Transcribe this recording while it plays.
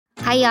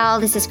Hi, y'all.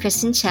 This is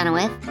Kristen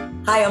Chenoweth.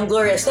 Hi, I'm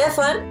Gloria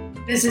Stefan.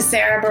 This is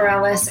Sarah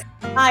Bareilles.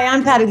 Hi,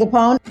 I'm Patty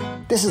Lapone.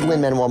 This is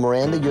Lin-Manuel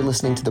Miranda. You're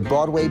listening to the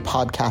Broadway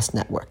Podcast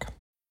Network.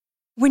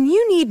 When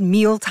you need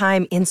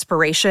mealtime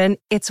inspiration,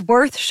 it's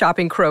worth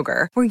shopping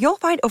Kroger, where you'll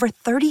find over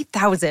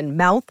 30,000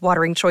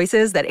 mouth-watering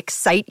choices that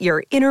excite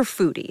your inner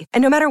foodie.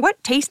 And no matter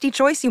what tasty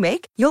choice you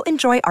make, you'll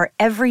enjoy our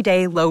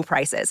everyday low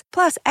prices,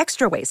 plus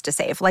extra ways to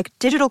save, like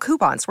digital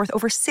coupons worth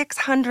over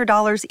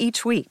 $600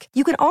 each week.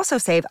 You can also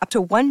save up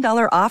to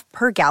 $1 off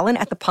per gallon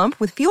at the pump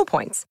with fuel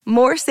points.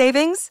 More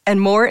savings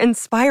and more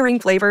inspiring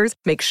flavors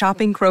make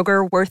shopping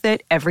Kroger worth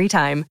it every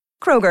time.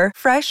 Kroger,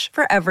 fresh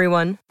for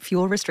everyone.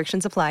 Fuel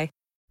restrictions apply.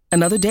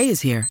 Another day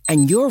is here,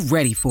 and you're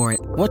ready for it.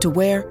 What to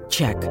wear?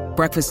 Check.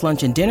 Breakfast,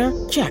 lunch, and dinner?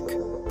 Check.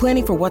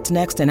 Planning for what's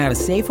next and how to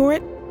save for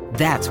it?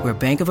 That's where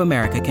Bank of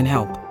America can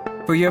help.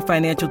 For your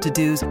financial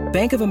to-dos,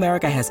 Bank of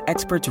America has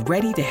experts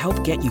ready to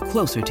help get you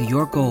closer to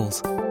your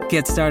goals.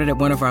 Get started at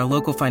one of our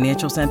local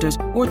financial centers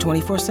or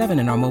 24/7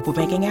 in our mobile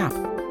banking app.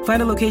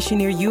 Find a location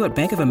near you at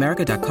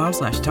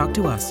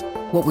bankofamerica.com/talktous.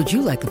 What would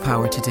you like the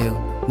power to do?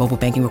 Mobile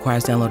banking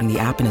requires downloading the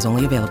app and is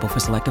only available for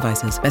select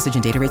devices. Message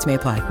and data rates may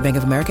apply. Bank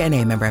of America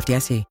N.A., member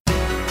FDIC.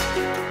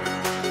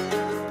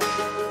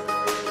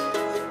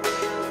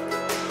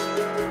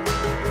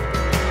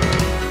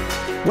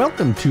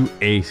 Welcome to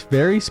a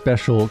very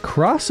special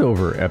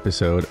crossover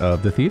episode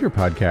of the Theater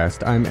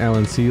Podcast. I'm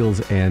Alan Seals,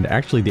 and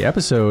actually the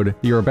episode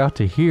you're about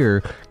to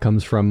hear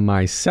comes from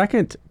my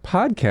second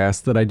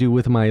podcast that I do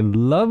with my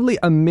lovely,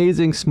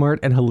 amazing, smart,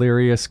 and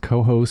hilarious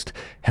co-host,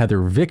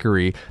 Heather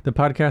Vickery. The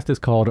podcast is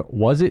called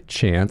Was It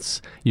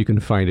Chance? You can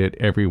find it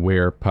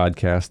everywhere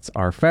podcasts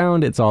are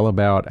found. It's all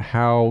about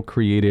how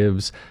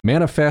creatives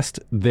manifest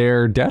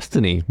their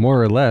destiny,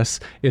 more or less.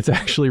 It's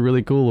actually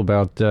really cool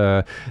about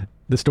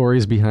the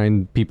stories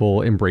behind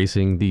people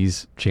embracing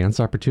these chance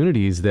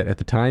opportunities that at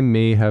the time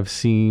may have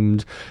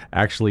seemed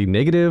actually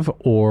negative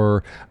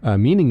or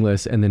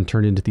meaningless, and then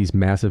turned into these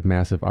massive,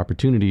 massive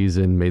opportunities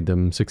and made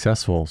them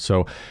successful.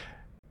 So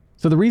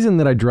the reason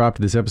that I dropped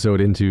this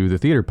episode into the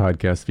Theater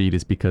Podcast feed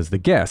is because the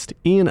guest,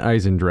 Ian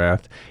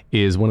Eisendrath,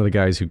 is one of the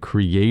guys who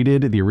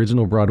created the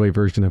original Broadway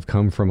version of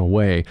Come From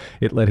Away.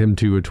 It led him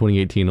to a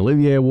 2018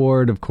 Olivier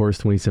Award, of course,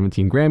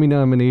 2017 Grammy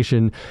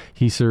nomination.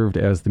 He served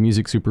as the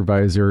music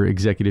supervisor,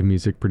 executive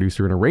music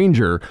producer, and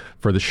arranger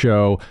for the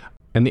show,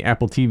 and the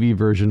Apple TV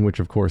version, which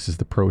of course is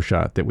the pro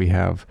shot that we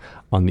have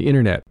on the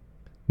internet.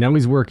 Now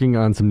he's working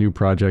on some new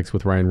projects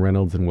with Ryan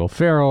Reynolds and Will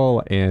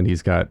Ferrell, and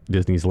he's got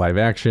Disney's live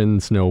action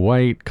Snow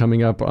White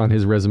coming up on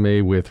his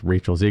resume with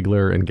Rachel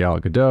Ziegler and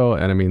Gal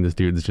Gadot. And I mean, this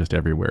dude's just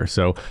everywhere.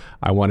 So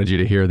I wanted you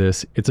to hear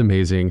this. It's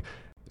amazing.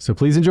 So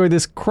please enjoy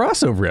this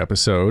crossover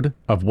episode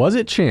of Was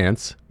It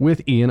Chance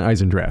with Ian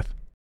Eisendrath.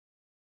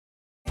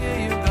 Here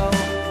you go.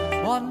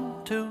 1,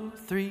 2,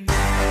 3.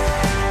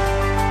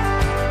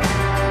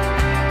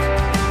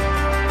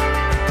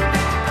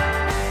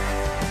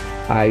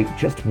 I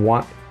just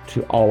want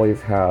to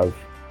always have,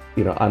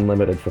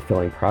 unlimited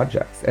fulfilling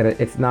projects. And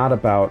it's not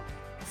about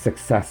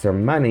success or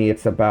money.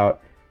 It's about,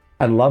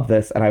 I love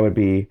this and I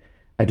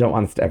don't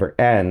want this to ever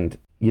end.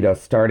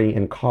 Starting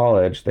in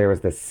college, there was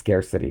this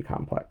scarcity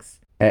complex.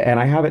 And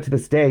I have it to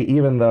this day,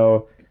 even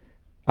though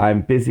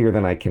I'm busier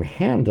than I can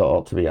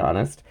handle, to be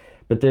honest.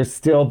 But there's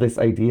still this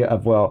idea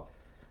of, well,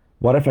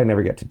 what if I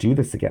never get to do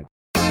this again?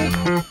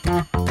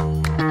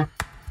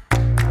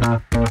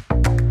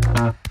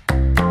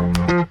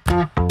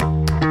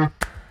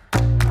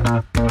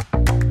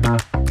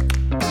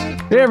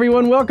 Hey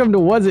everyone, welcome to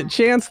Was It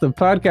Chance, the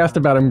podcast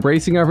about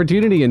embracing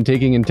opportunity and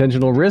taking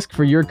intentional risk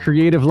for your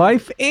creative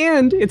life.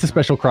 And it's a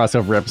special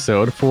crossover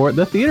episode for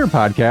the Theater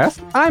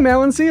Podcast. I'm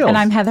Alan Seals. And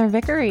I'm Heather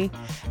Vickery.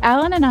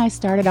 Alan and I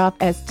started off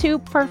as two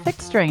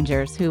perfect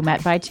strangers who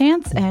met by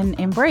chance and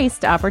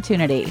embraced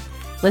opportunity.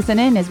 Listen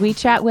in as we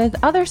chat with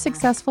other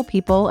successful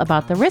people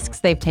about the risks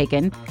they've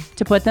taken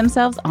to put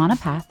themselves on a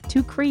path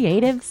to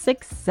creative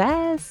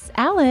success.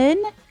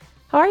 Alan,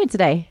 how are you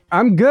today?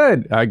 I'm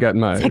good. I got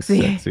my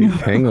sexy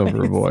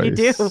hangover voice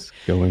you do.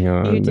 Going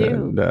on. You do.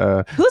 And,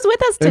 who's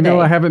with us today? No,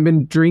 I haven't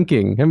been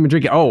drinking.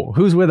 Oh,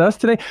 who's with us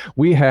today?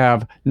 We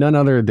have none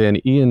other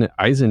than Ian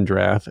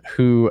Eisendrath,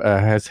 who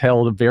has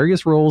held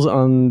various roles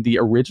on the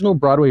original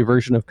Broadway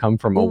version of Come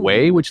From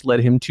Away, which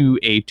led him to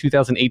a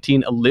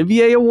 2018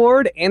 Olivier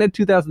Award and a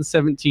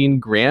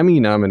 2017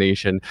 Grammy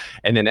nomination.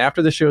 And then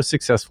after the show's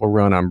successful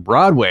run on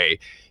Broadway,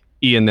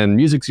 Ian then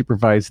music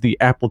supervised the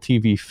Apple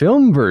TV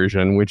film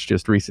version, which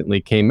just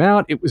recently came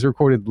out. It was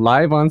recorded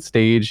live on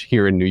stage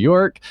here in New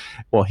York.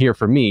 Well, here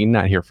for me,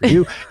 not here for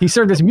you. He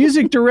served as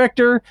music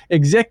director,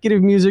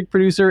 executive music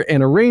producer,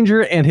 and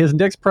arranger, and his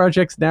next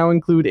projects now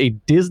include a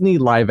Disney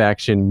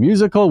live-action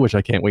musical, which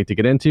I can't wait to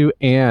get into,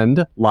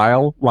 and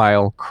Lyle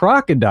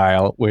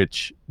Crocodile,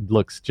 which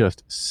looks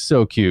just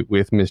so cute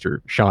with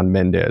Mr. Shawn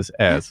Mendes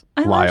as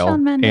Lyle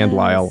and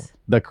Lyle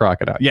the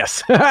Crocodile.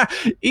 Yes.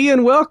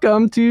 Ian,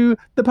 welcome to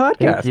the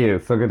podcast. Thank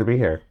you. So good to be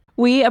here.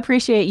 We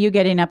appreciate you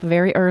getting up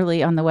very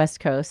early on the West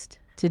Coast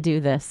to do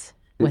this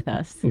with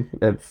us.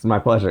 It's my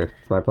pleasure.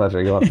 It's my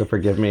pleasure. You'll have to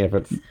forgive me if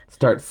it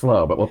starts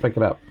slow, but we'll pick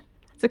it up.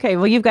 It's okay.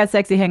 Well, you've got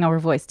sexy hangover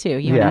voice too.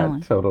 You and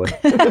Alan. Totally.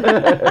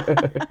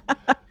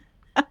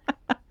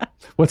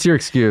 What's your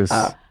excuse?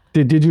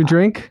 Did you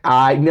drink?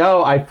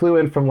 I flew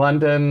in from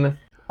London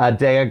a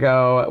day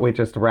ago. We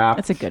just wrapped.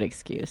 That's a good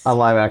excuse. A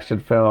live action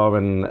film,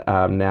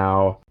 and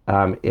now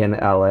in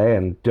LA,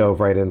 and dove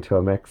right into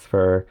a mix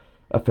for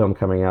a film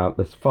coming out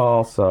this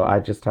fall. So I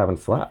just haven't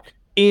slept.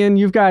 And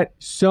you've got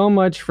so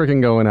much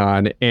freaking going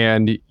on,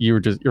 and you're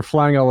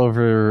flying all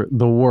over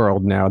the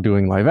world now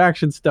doing live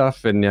action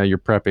stuff, and now you're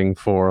prepping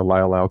for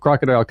Lyle Lyle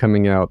Crocodile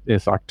coming out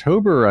this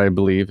October, I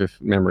believe, if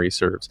memory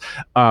serves.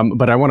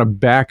 But I want to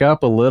back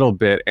up a little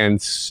bit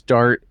and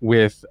start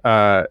with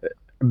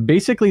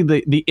basically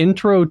the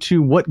intro to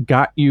what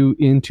got you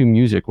into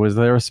music. Was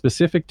there a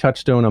specific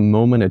touchstone, a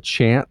moment, a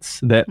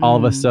chance that all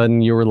of a sudden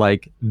you were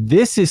like,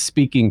 this is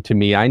speaking to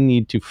me, I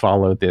need to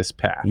follow this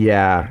path?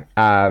 Yeah,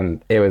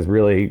 it was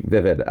really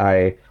vivid.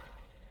 I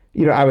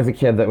was a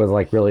kid that was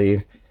like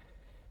really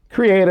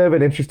creative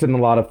and interested in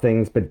a lot of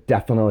things, but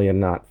definitely had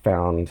not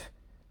found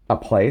a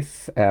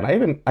place. And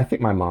I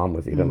think my mom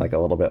was even like a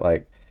little bit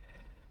like,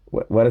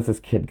 what is this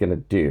kid gonna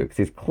do? Because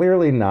he's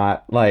clearly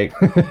not like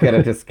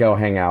gonna just go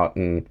hang out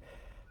and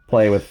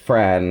play with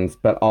friends.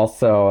 But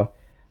also,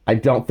 I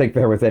don't think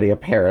there was any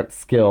apparent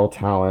skill,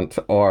 talent,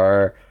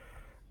 or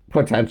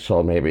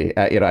potential. Maybe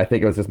I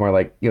think it was just more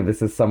like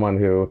this is someone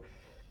who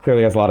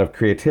clearly has a lot of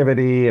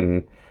creativity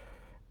and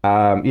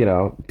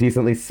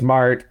decently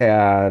smart,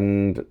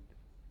 and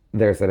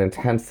there's an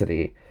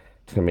intensity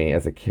to me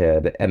as a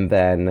kid. And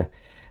then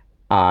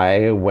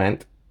I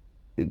went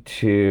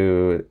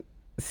to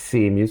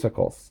see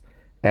musicals,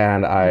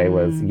 and I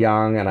was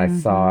young, and I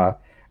saw,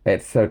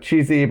 it's so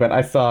cheesy, but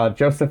I saw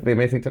Joseph the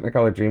Amazing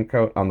Technicolor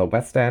Dreamcoat on the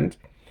West End,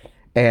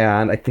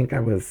 and I think I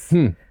was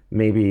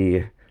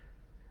maybe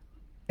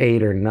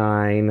 8 or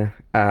 9,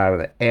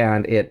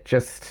 and it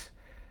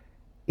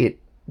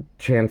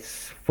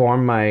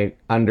transformed my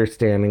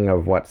understanding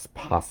of what's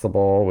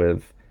possible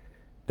with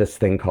this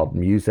thing called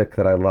music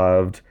that I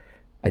loved.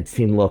 I'd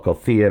seen local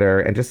theater,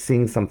 and just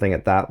seeing something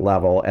at that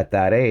level at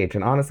that age,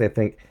 and honestly I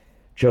think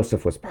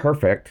Joseph was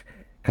perfect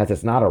because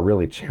it's not a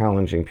really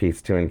challenging piece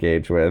to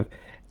engage with.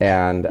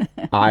 And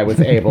I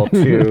was able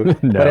to,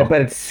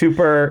 but it's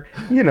super,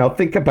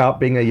 think about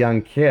being a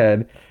young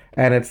kid,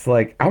 and it's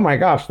like, oh my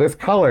gosh, there's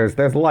colors,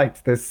 there's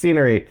lights, there's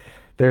scenery,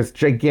 there's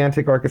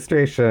gigantic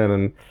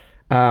orchestration,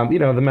 and,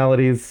 the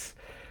melodies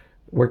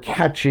were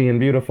catchy and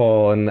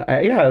beautiful. And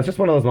it's just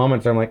one of those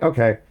moments where I'm like,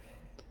 okay,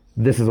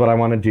 this is what I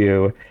want to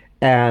do.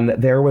 And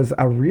there was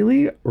a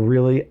really,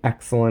 really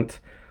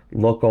excellent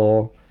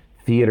local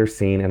theater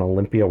scene in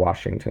Olympia,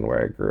 Washington,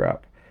 where I grew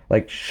up.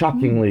 Like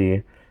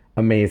shockingly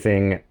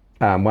amazing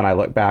when I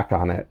look back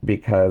on it,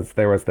 because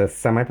there was this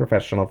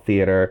semi-professional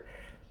theater,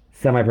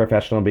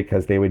 semi-professional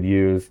because they would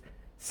use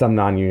some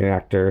non-union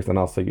actors and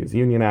also use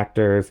union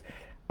actors,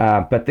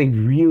 but they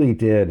really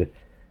did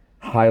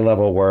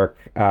high-level work.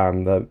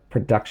 The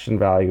production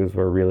values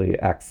were really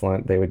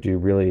excellent. They would do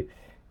really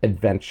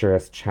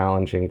adventurous,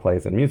 challenging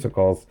plays and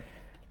musicals.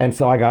 And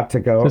so I got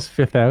to go. This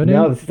Fifth Avenue?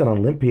 No, this is in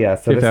Olympia.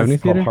 So Fifth this Avenue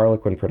is called Theater?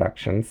 Harlequin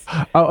Productions.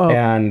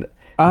 And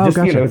just,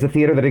 gotcha. it was a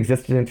theater that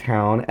existed in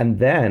town. And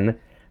then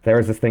there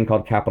was this thing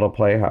called Capitol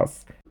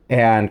Playhouse.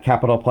 And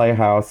Capitol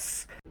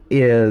Playhouse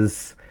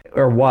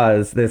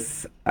was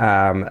this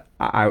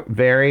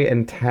very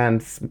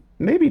intense,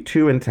 maybe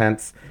too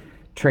intense,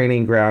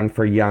 training ground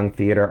for young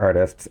theater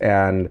artists.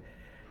 And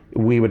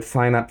we would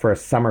sign up for a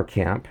summer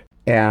camp,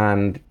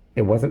 and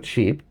it wasn't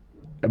cheap,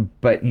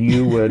 but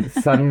you would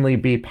suddenly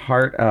be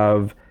part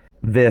of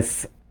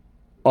this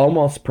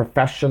almost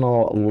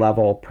professional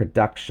level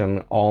production,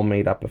 all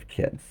made up of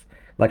kids.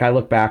 Like I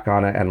look back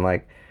on it, and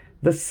like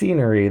the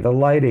scenery, the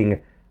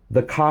lighting,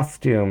 the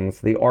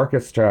costumes, the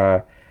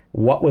orchestra,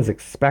 what was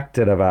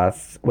expected of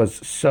us was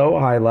so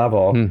high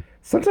level,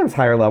 sometimes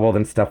higher level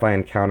than stuff I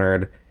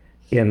encountered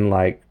in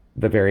like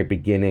the very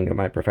beginning of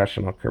my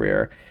professional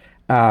career.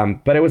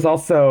 But it was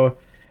also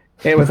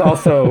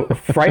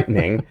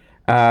frightening,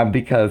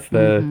 because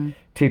the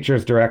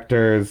teachers,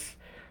 directors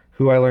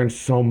who I learned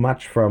so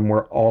much from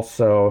were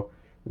also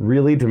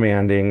really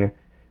demanding,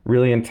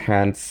 really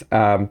intense,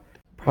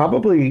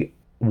 probably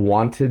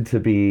wanted to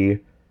be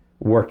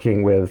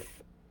working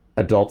with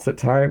adults at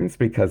times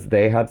because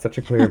they had such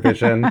a clear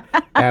vision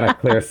and a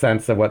clear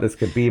sense of what this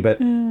could be. But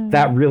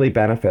that really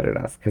benefited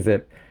us because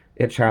it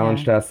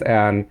challenged us.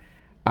 And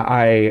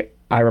I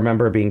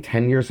remember being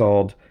 10 years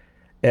old.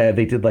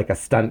 They did like a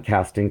stunt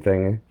casting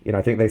thing.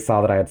 I think they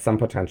saw that I had some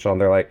potential, and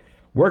they're like,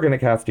 we're going to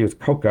cast you as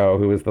Coco,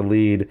 who is the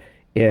lead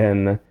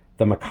in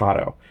The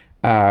Mikado.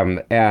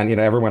 And,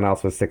 everyone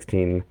else was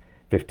 16,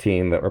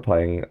 15 that were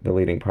playing the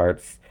leading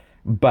parts.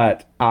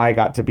 But I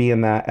got to be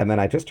in that. And then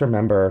I just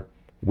remember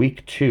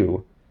week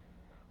 2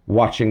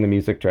 watching the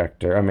music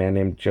director, a man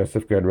named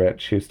Joseph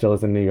Goodrich, who still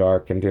is in New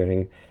York and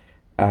doing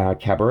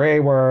cabaret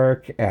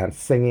work and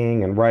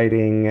singing and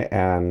writing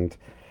and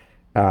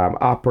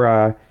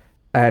opera.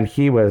 And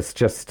he was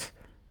just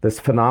this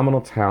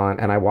phenomenal talent.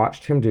 And I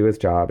watched him do his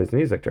job as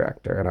music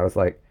director. And I was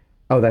like,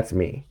 oh, that's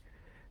me.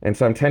 And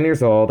so I'm 10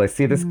 years old. I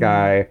see this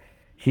guy.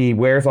 He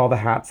wears all the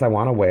hats I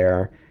want to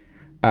wear.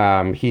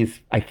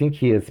 I think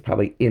he is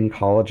probably in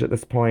college at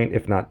this point,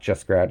 if not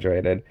just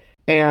graduated.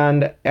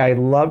 And I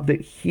love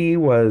that he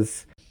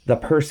was the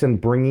person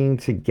bringing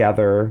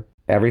together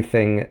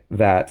everything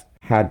that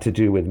had to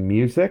do with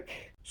music,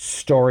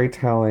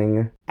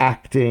 storytelling,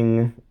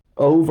 acting,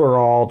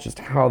 overall, just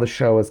how the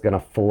show is going to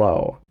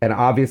flow. And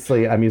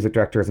obviously, a music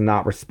director is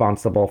not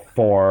responsible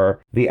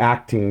for the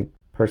acting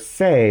per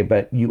se,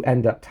 but you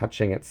end up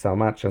touching it so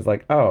much. It's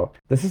like, oh,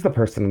 this is the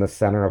person in the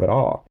center of it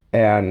all.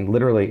 And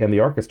literally in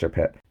the orchestra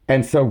pit.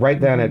 And so right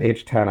then at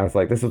age 10, I was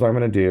like, this is what I'm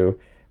going to do.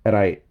 And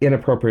I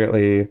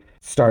inappropriately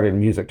started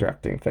music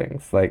directing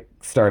things, like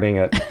starting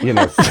at,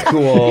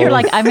 schools. You're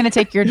like, I'm going to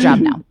take your job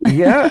now.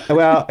 Yeah,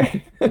 well,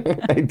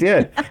 I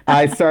did.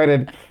 I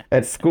started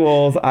at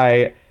schools.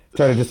 I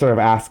started just sort of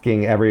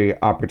asking every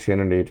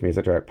opportunity to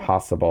music direct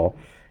possible.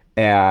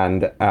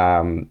 And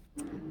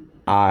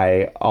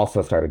I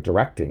also started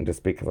directing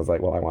just because I was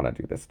like, well, I want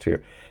to do this too.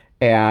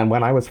 And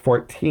when I was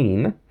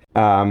 14,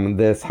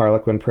 this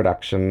Harlequin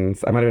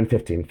Productions, I might have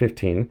been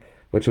 15,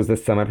 which was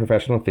this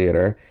semi-professional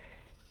theater,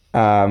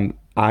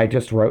 I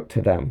just wrote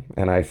to them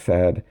and I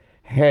said,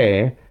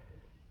 hey,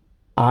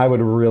 I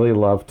would really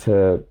love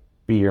to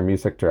be your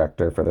music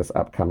director for this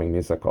upcoming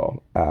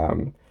musical,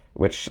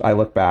 which I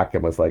look back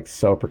and was like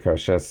so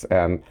precocious.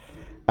 And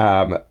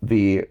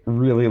the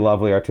really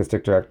lovely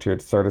artistic director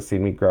had sort of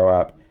seen me grow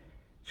up.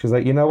 She was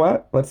like, you know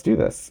what? Let's do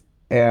this.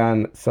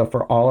 And so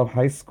for all of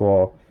high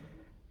school,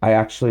 I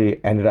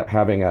actually ended up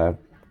having a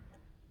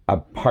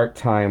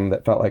part-time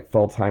that felt like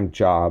full-time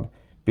job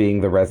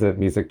being the resident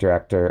music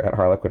director at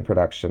Harlequin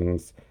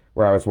Productions,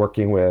 where I was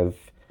working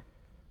with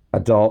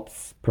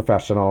adults,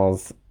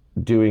 professionals,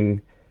 doing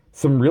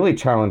some really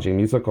challenging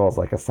musicals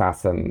like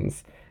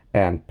Assassins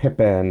and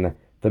Pippin,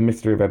 The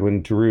Mystery of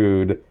Edwin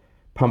Drood,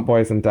 Pump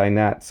Boys and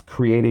Dinettes,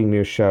 creating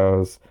new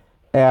shows.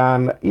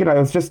 And,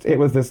 it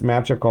was this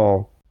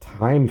magical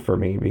time for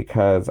me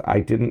because I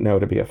didn't know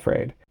to be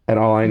afraid. And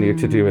all I knew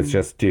to do was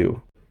just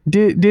do.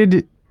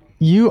 Did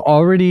you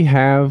already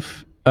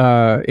have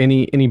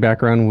any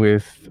background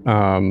with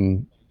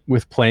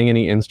playing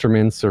any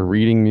instruments or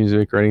reading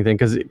music or anything?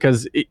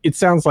 Because it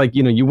sounds like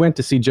you went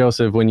to see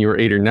Joseph when you were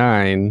 8 or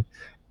 9,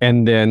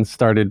 and then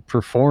started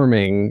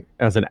performing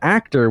as an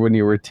actor when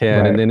you were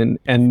 10, right.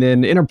 and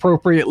then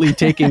inappropriately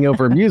taking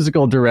over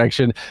musical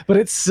direction. But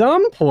at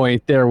some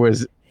point there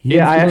was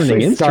I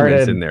actually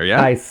started in there.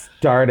 Yeah, I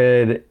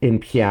started in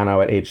piano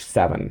at age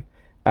 7.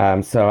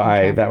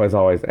 That was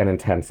always an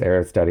intense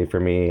area of study for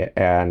me.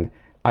 And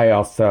I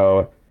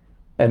also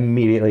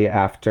immediately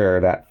after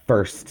that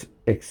first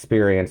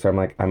experience where I'm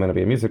like, I'm going to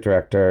be a music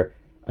director,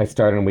 I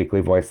started in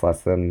weekly voice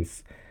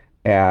lessons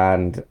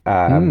and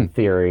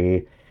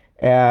theory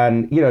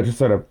and, just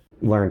sort of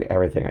learned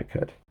everything I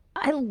could.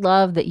 I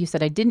love that you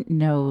said I didn't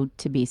know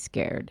to be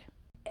scared.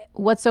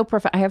 What's so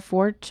profound? I have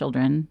 4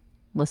 children.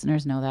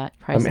 Listeners know that.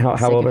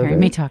 How old are they?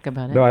 Me talk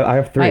about it. No, I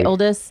have 3. My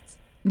oldest,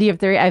 do you have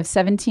 3? I have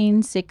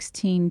 17,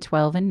 16,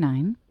 12, and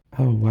 9.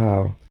 Oh,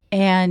 wow.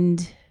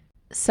 And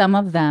some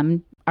of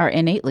them are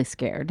innately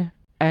scared,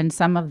 and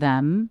some of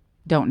them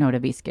don't know to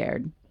be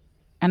scared.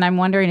 And I'm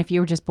wondering if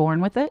you were just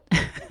born with it,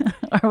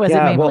 or was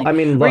it maybe? Well, I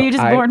mean, look, were you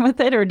just born with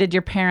it, or did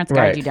your parents guide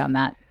Right. you down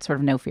that sort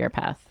of no fear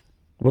path?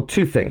 Well,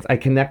 2 things. I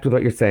connect with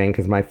what you're saying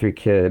because my 3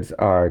 kids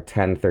are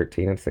 10,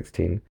 13, and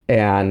 16.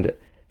 And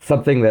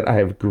something that I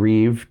have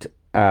grieved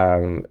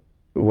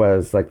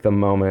was like the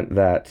moment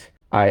that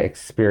I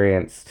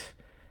experienced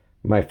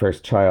my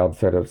first child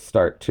sort of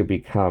start to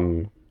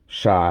become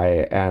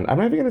shy, and I'm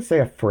not even going to say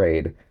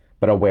afraid,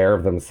 but aware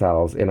of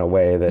themselves in a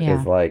way that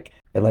is like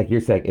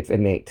you're saying, it's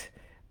innate.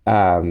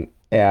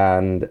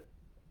 And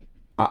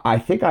I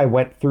think I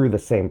went through the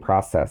same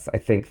process. I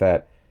think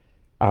that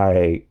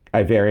I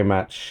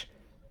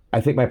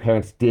think my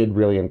parents did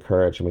really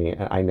encourage me,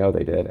 and I know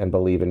they did, and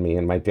believe in me.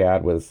 And my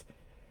dad was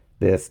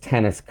this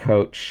tennis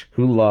coach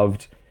who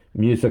loved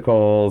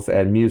musicals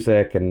and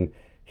music, and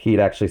he'd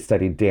actually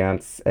studied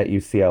dance at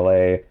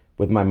UCLA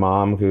with my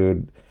mom,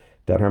 who'd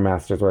done her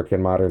master's work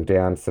in modern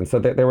dance. And so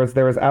there was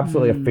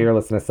absolutely a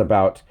fearlessness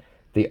about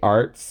the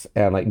arts,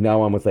 and like no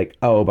one was like,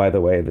 oh, by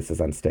the way, this is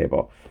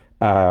unstable.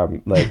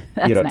 Nice.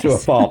 To a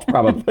fault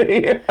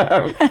probably.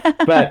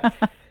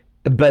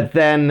 But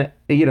then,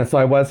 so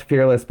I was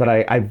fearless, but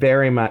I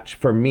very much,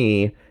 for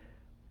me,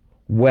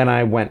 when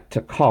I went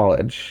to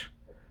college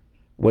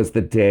was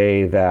the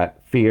day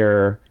that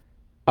fear,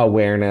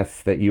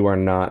 awareness that you are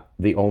not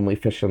the only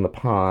fish in the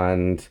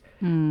pond,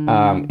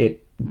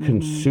 it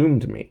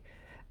consumed me.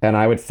 And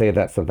I would say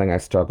that's something I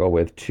struggle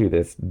with to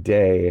this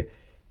day,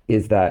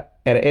 is that,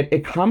 and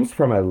it comes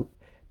from a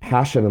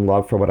passion and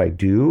love for what I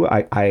do.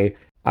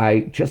 I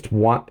just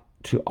want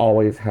to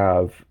always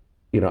have,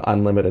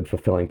 unlimited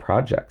fulfilling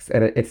projects.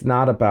 And it's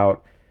not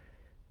about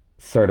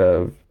sort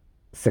of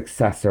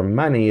success or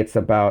money. It's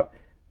about,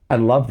 I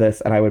love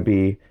this and I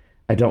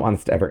don't want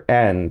this to ever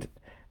end.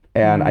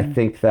 And I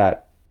think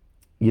that,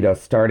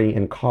 starting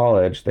in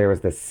college, there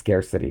was this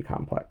scarcity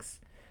complex.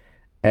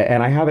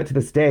 And I have it to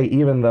this day,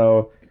 even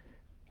though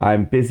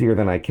I'm busier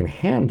than I can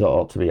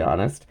handle, to be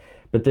honest.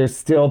 But there's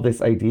still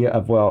this idea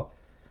of, well,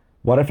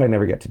 what if I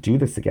never get to do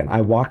this again?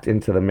 I walked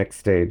into the mix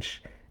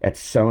stage at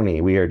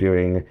Sony. We are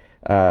doing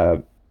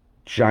a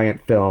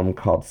giant film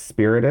called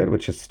Spirited,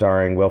 which is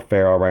starring Will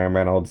Ferrell, Ryan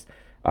Reynolds,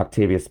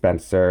 Octavia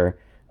Spencer.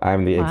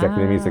 I'm the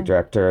executive music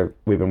director.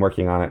 We've been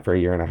working on it for a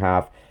year and a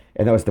half.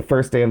 And that was the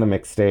first day on the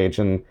mix stage.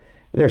 And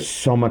there's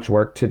so much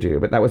work to do.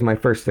 But that was my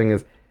first thing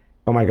is,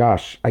 oh my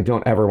gosh, I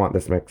don't ever want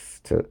this mix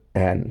to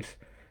end,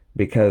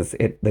 because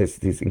there's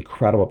these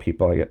incredible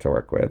people I get to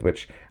work with,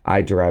 which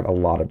I derive a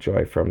lot of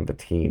joy from the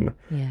team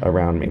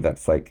around me.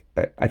 That's like,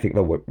 I think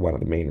one of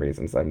the main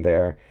reasons I'm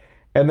there.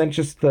 And then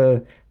just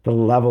the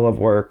level of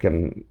work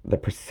and the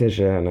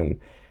precision. And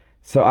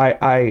so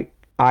I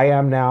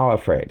am now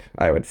afraid,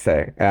 I would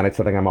say. And it's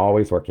something I'm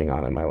always working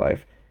on in my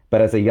life.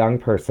 But as a young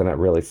person, it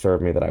really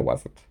served me that I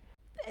wasn't.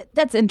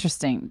 That's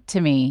interesting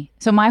to me.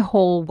 So my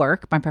whole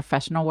work, my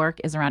professional work,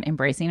 is around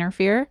embracing our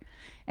fear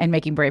and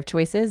making brave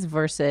choices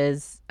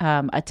versus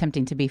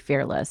attempting to be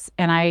fearless.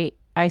 And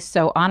I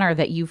so honor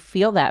that you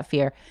feel that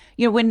fear.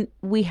 You know, when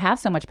we have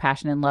so much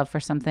passion and love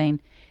for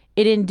something,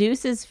 it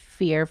induces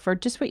fear for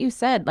just what you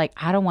said, like,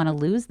 I don't want to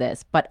lose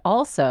this. But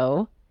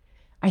also,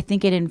 I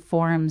think it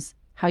informs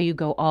how you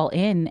go all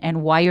in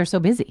and why you're so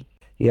busy.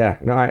 Yeah,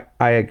 no,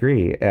 I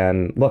agree.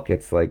 And look,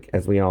 it's like,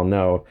 as we all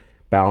know,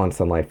 balance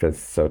in life is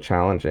so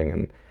challenging.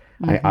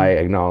 And I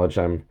acknowledge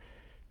I'm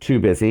too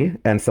busy.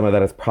 And some of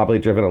that is probably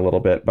driven a little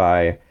bit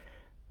by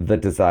the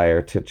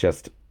desire to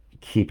just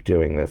keep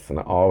doing this and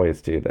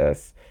always do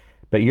this.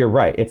 But you're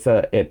right.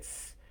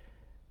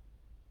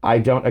 I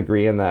don't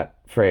agree in that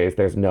phrase,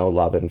 there's no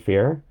love in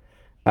fear,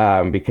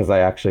 because I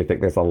actually think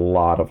there's a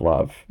lot of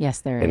love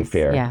in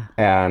fear. Yeah.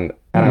 And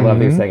I love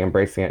that you're saying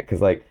embracing it,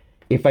 because like,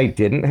 if I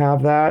didn't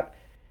have that,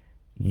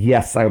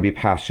 yes, I would be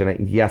passionate.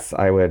 Yes,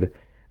 I would,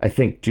 I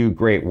think, do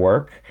great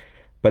work.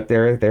 But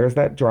there's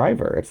that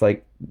driver. It's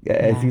like,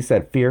 as you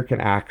said, fear can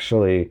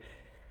actually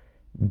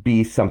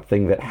be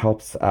something that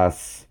helps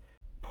us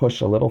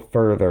push a little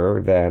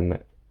further than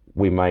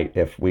we might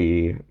if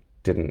we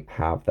didn't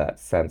have that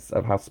sense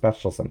of how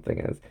special something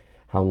is,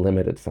 how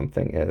limited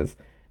something is,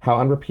 how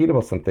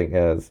unrepeatable something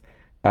is.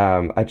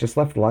 I just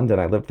left London.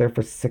 I lived there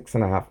for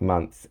 6.5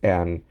 months,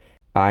 and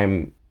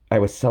I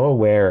was so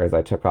aware as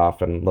I took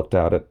off and looked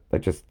out at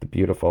like just the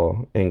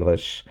beautiful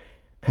English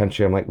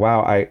country. I'm like,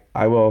 wow,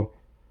 I will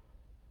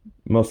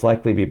most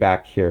likely be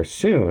back here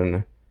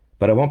soon,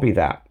 but it won't be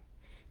that.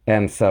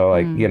 And so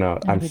like,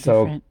 I'm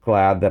so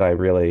glad that I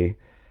really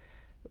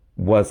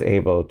was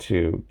able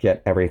to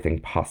get everything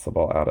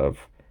possible out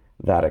of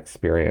that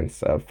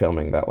experience of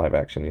filming that live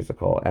action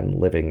musical and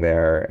living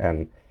there.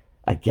 And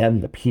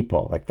again, the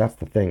people, like, that's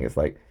the thing, is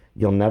like,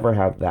 you'll never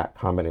have that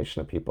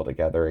combination of people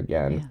together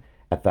again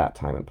at that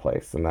time and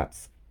place. And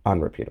that's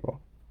unrepeatable.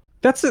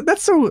 That's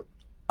so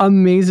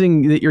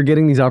amazing that you're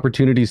getting these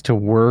opportunities to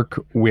work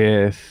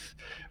with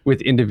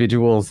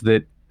individuals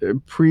that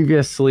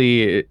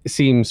previously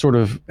seem sort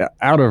of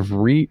out of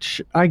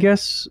reach, I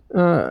guess,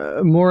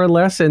 more or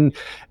less.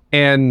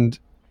 And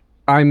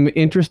I'm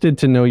interested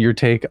to know your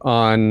take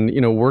on,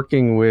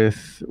 working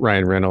with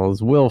Ryan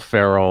Reynolds, Will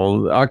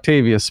Ferrell,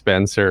 Octavia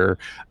Spencer.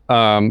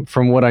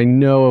 From what I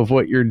know of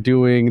what you're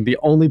doing, the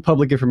only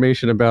public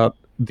information about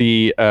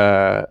the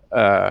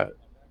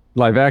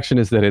live action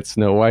is that it's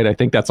Snow White. I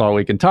think that's all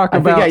we can talk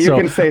about. Yeah, you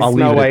can say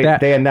Snow White.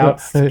 They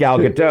announced Gal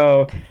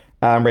Gadot,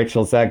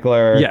 Rachel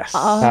Zegler. Yes.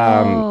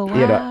 Wow.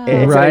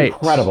 It's an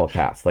incredible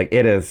cast. Like,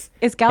 it is.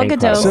 Is Gal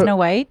Gadot Snow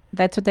White?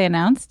 That's what they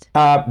announced?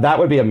 That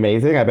would be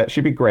amazing. I bet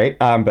she'd be great.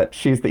 But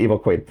she's the evil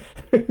queen.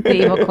 The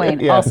evil queen.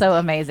 Yes. Also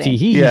amazing.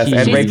 Yes,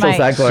 and Rachel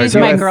Zegler. She's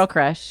my girl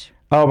crush.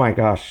 Oh my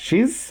gosh.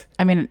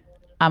 I mean,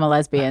 I'm a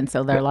lesbian,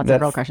 so there are lots of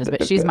girl crushes,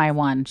 but she's my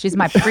one. She's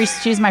my free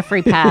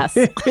pass.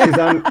 She's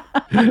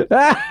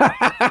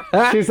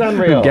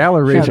unreal.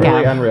 She's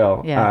really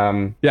unreal.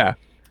 Yeah.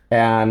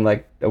 And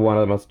like one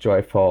of the most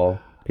joyful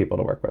people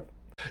to work with.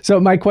 So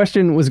my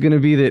question was going to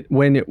be that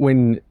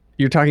when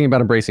you're talking about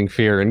embracing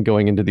fear and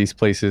going into these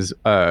places,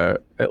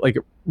 like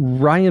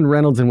Ryan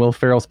Reynolds and Will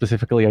Ferrell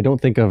specifically, I don't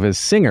think of as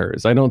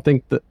singers. I don't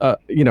think that,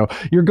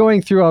 you're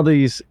going through all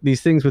these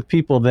things with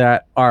people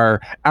that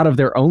are out of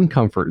their own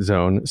comfort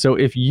zone. So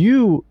if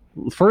you,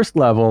 first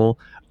level,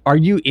 are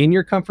you in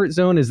your comfort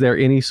zone? Is there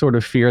any sort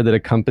of fear that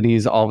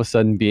accompanies all of a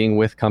sudden being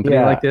with company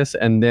like this?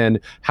 And then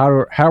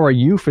how are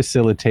you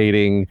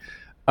facilitating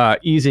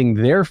easing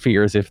their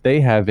fears, if they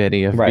have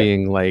any, of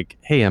being like,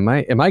 hey, am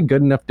I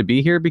good enough to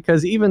be here?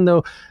 Because even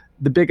though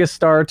the biggest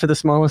star to the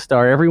smallest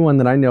star, everyone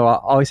that I know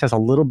always has a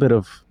little bit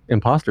of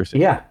imposter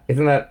syndrome. Yeah,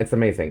 it's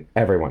amazing.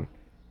 Everyone,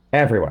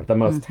 the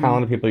most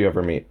talented people you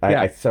ever meet.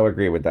 I so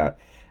agree with that.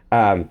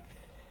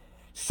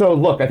 So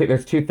look, I think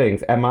there's two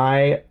things. Am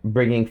I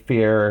bringing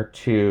fear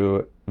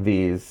to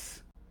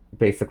these,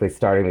 basically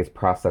starting these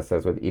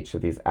processes with each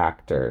of these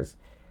actors?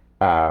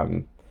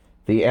 The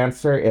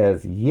answer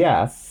is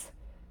yes,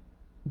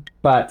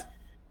 but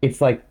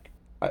it's like,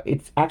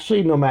 it's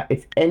actually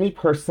it's any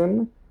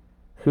person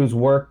whose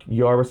work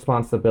your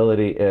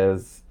responsibility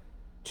is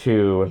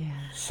to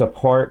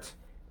support,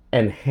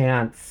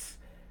 enhance,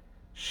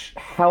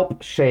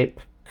 help shape,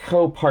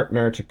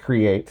 co-partner to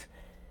create,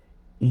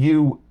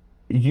 you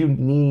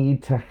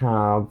need to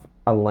have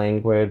a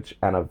language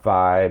and a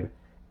vibe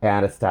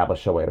and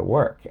establish a way to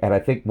work. And I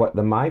think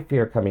my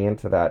fear coming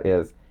into that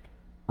is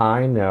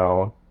I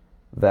know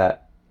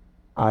that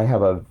I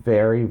have a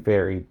very,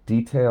 very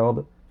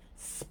detailed,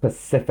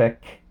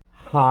 specific,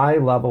 high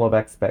level of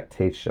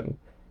expectation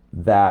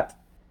that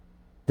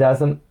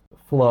doesn't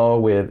flow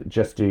with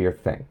just do your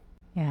thing.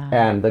 Yeah.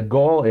 And the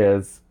goal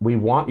is we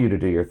want you to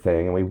do your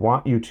thing and we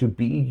want you to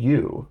be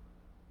you.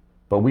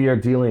 But we are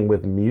dealing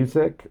with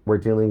music, we're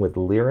dealing with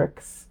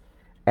lyrics,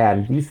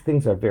 and these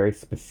things are very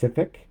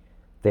specific.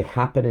 They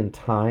happen in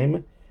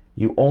time.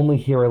 You only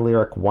hear a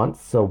lyric once,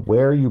 so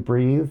where you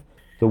breathe,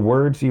 the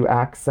words you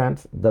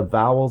accent, the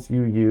vowels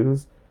you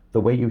use,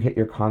 the way you hit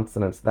your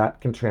consonants,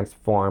 that can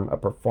transform a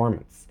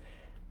performance.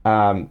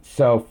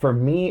 So for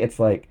me, it's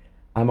like,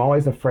 I'm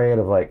always afraid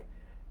of like,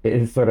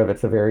 it's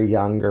a very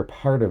younger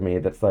part of me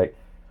that's like,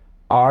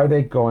 are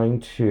they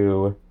going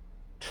to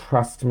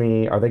trust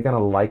me? Are they going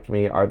to like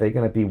me? Are they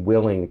going to be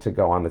willing to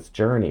go on this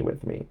journey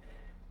with me?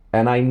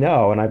 And I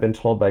know, and I've been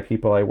told by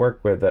people I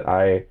work with that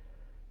I,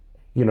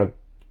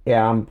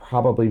 am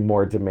probably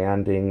more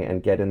demanding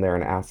and get in there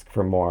and ask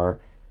for more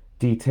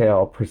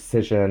detail,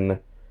 precision,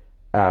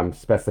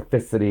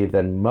 specificity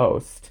than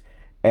most.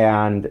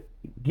 And,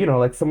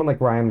 like someone like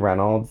Ryan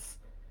Reynolds,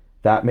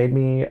 that made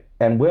me,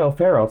 and Will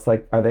Ferrell, it's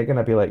like, are they going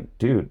to be like,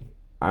 dude,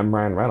 I'm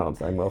Ryan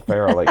Reynolds, I'm Will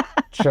Ferrell, like,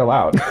 chill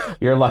out.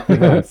 You're lucky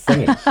that I'm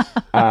singing.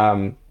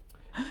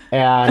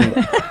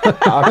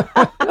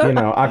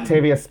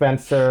 Octavia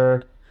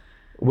Spencer,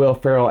 Will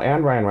Ferrell,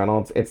 and Ryan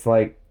Reynolds, it's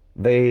like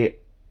they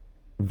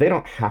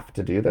don't have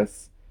to do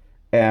this.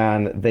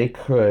 And they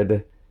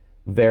could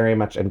very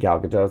much, and Gal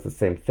Gadot's the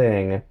same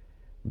thing,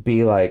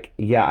 be like,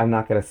 yeah, I'm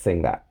not going to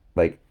sing that.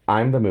 Like,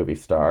 I'm the movie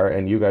star,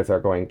 and you guys are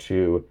going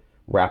to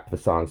wrap the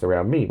songs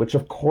around me, which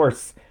of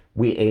course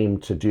we aim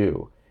to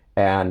do.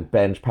 And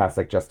Ben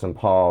Pasek, Justin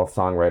Paul,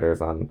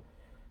 songwriters on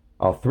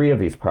all three of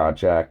these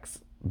projects,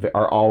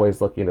 are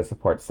always looking to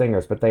support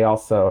singers, but they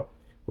also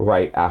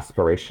write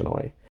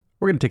aspirationally.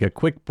 We're going to take a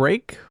quick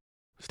break.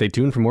 Stay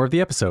tuned for more of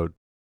the episode.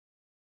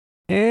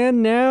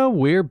 And now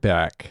we're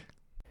back.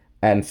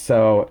 And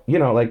so,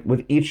 like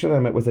with each of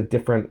them, it was a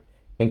different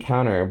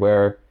encounter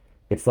where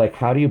it's like,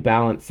 how do you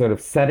balance sort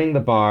of setting the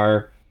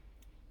bar,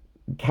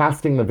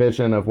 casting the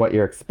vision of what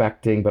you're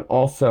expecting, but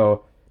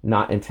also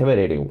not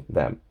intimidating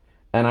them?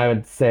 And I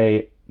would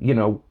say,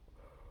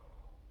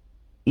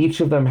 each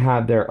of them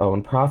had their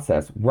own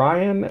process.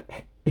 Ryan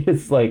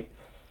is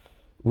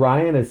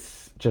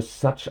just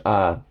such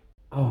a,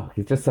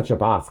 he's just such a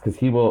boss, because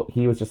he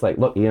was just like,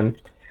 look, Ian,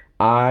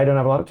 I don't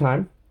have a lot of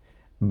time,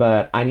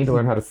 but I need to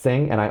learn how to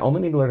sing, and I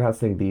only need to learn how to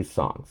sing these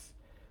songs.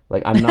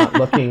 Like, I'm not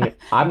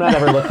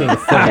ever looking to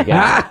sing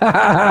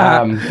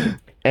again.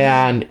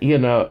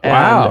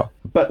 Wow.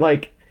 But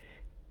like,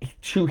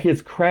 to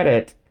his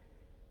credit,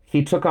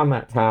 he took on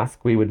that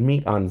task. We would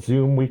meet on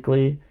Zoom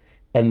weekly,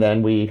 and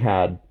then we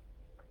had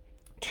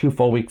 2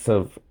 full weeks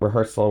of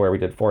rehearsal where we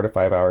did 4 to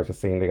 5 hours of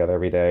singing together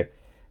every day.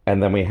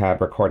 And then we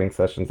had recording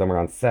sessions, and we're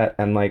on set.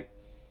 And like,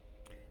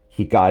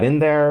 he got in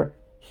there,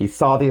 he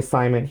saw the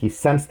assignment, he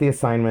sensed the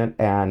assignment,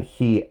 and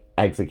he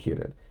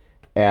executed.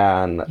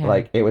 And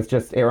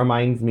it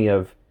reminds me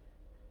of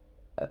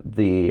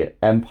the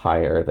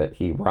empire that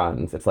he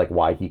runs. It's like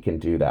why he can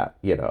do that.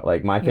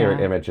 Like my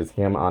favorite image is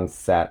him on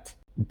set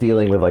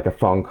dealing with like a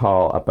phone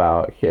call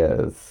about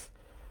his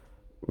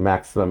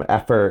maximum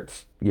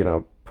effort,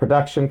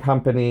 production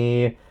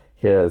company,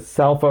 his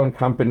cell phone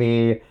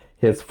company,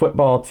 his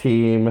football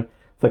team,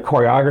 the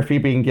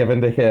choreography being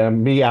given to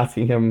him, me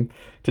asking him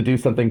to do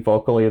something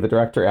vocally, the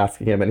director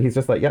asking him, and he's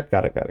just like, yep,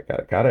 got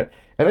it.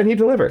 And then he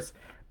delivers.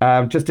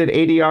 Just did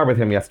ADR with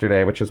him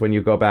yesterday, which is when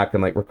you go back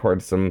and like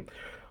record some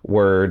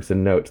words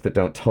and notes that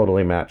don't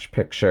totally match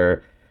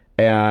picture.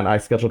 And I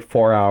scheduled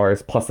 4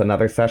 hours plus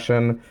another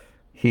session.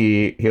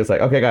 He was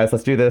like, okay, guys,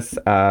 let's do this.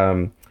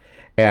 And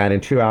in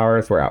 2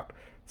 hours, we're out.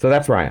 So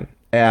that's Ryan.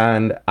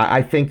 And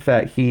I think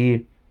that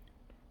he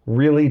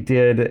really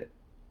did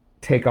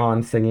take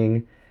on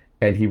singing,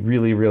 and he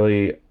really,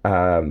 really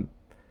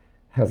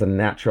has a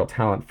natural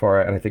talent for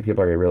it. And I think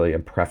people are really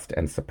impressed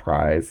and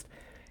surprised.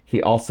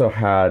 He also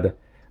had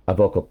a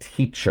vocal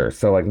teacher.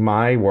 So like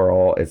my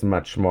role is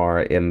much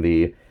more in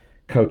the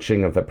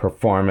coaching of the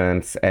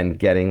performance and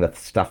getting the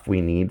stuff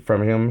we need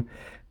from him,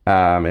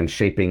 and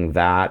shaping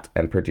that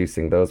and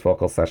producing those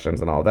vocal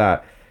sessions and all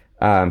that.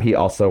 He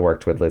also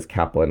worked with Liz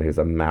Kaplan, who's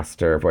a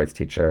master voice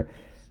teacher.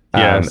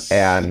 Yes,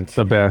 and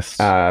the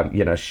best.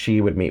 She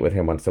would meet with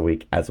him once a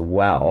week as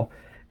well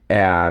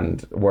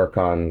and work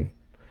on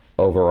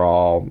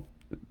overall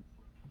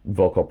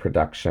vocal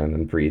production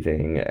and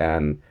breathing.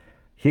 And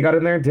he got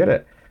in there and did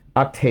it.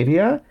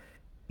 Octavia,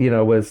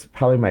 was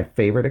probably my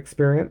favorite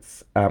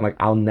experience.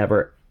 I'll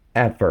never,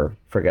 ever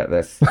forget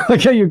this.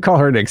 Like how you call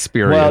her an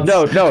experience.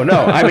 Well,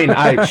 no. I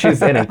mean,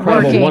 she's an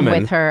incredible Working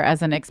woman. with her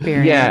as an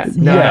experience. Yeah,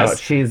 no,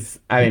 she's,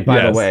 by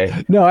the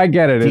way, no, I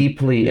get it.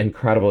 Deeply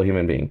incredible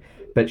human being.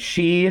 But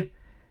she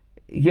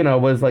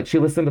was like, she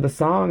listened to the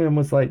song and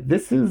was like,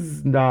 this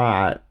is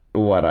not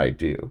what I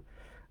do.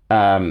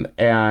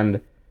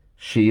 And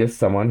she is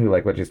someone who,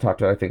 like what she's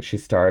talked about, I think she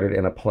started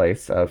in a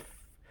place of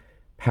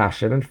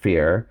passion and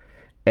fear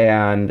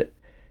and,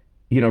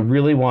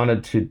 really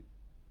wanted to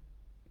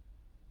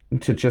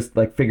just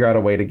like figure out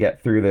a way to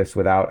get through this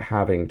without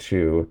having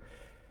to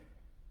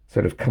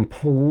sort of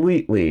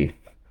completely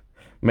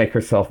make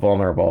herself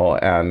vulnerable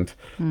and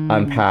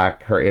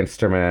unpack her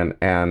instrument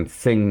and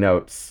sing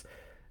notes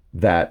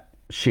that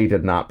she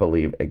did not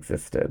believe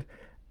existed.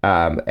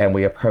 And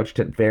we approached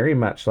it very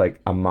much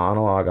like a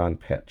monologue on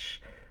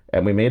pitch.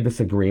 And we made this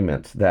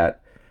agreement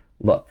that,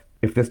 look,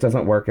 if this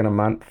doesn't work in a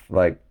month,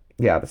 like,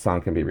 yeah, the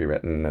song can be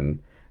rewritten,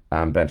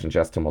 and Benj and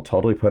Justin will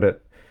totally put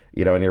it,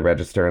 in your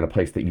register in a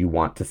place that you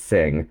want to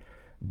sing.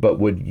 But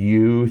would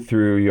you,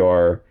 through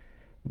your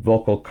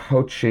vocal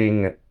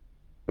coaching,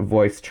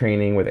 voice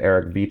training with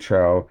Eric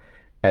Vitro,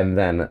 and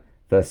then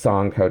the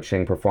song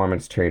coaching,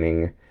 performance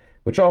training,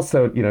 which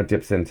also,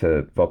 dips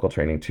into vocal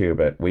training too,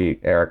 but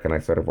Eric and I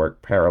sort of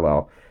work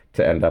parallel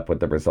to end up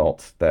with the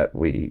results that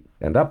we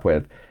end up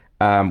with.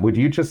 Would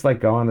you just like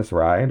go on this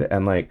ride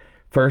and like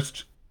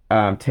first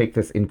take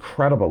this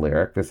incredible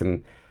lyric, this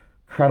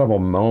incredible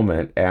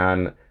moment,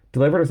 and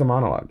deliver it as a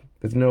monologue?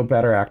 There's no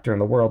better actor in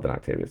the world than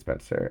Octavia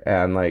Spencer.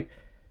 And like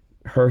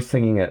her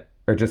singing it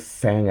or just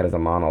sang it as a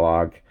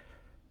monologue,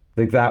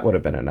 like that would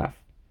have been enough.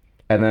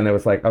 And then it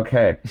was like,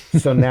 okay,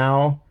 so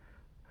now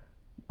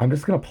I'm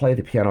just going to play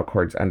the piano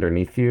chords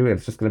underneath you, and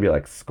it's just going to be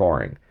like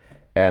scoring.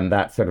 And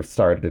that sort of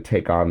started to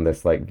take on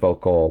this like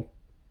vocal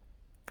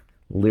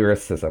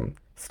lyricism,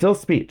 still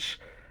speech,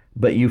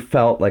 but you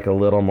felt like a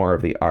little more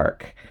of the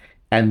arc.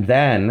 And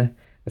then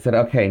I said,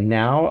 okay,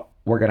 now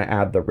we're going to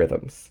add the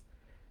rhythms.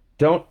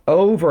 Don't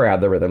over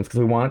add the rhythms because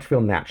we want it to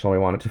feel natural. We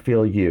want it to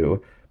feel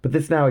you, but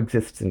this now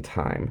exists in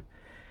time.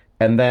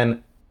 And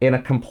then in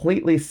a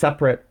completely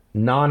separate,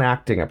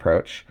 non-acting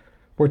approach,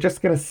 we're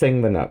just going to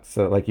sing the notes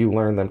so like you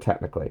learn them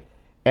technically.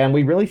 And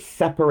we really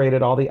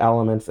separated all the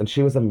elements, and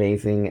she was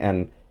amazing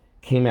and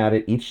came at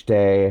it each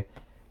day,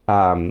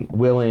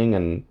 willing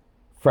and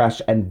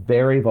fresh and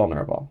very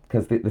vulnerable,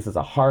 because this is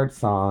a hard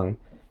song.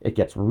 It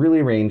gets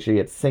really rangy.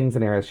 It sings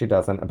in areas she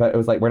doesn't, but it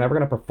was like, we're never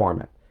going to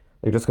perform it.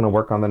 You're just going to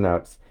work on the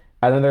notes.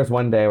 And then there's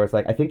one day where it's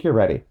like, I think you're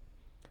ready.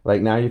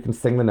 Like now you can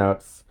sing the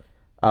notes.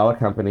 I'll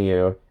accompany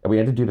you. And we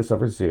had to do this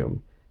over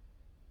Zoom.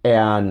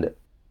 And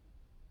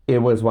it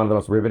was one of the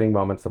most riveting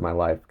moments of my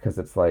life, because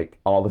it's like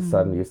all of a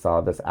sudden you saw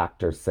this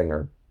actor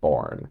singer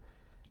born.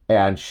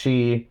 And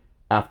she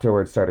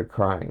afterwards started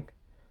crying.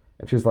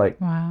 And she was like,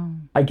 wow,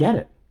 I get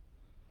it.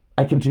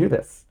 I can do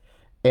this.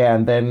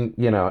 And then,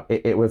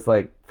 it was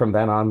like from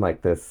then on,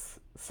 like this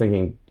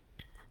singing,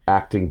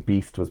 acting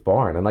beast was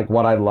born. And like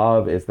what I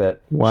love is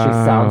that she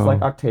sounds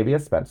like Octavia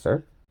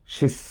Spencer.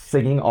 She's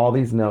singing all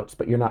these notes,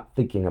 but you're not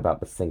thinking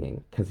about the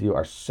singing because you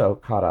are so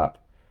caught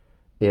up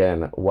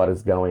in what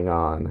is going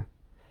on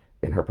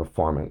in her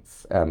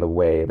performance and the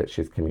way that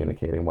she's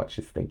communicating what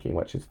she's thinking,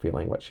 what she's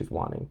feeling, what she's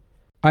wanting.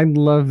 I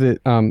love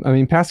that.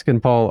 Pasek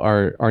and Paul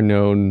are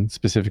known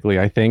specifically,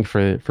 I think,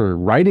 for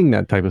writing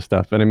that type of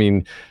stuff. And I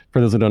mean,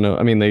 for those who don't know,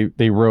 I mean,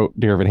 they wrote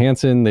Dear Evan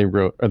Hansen. They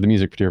wrote the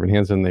music for Dear Evan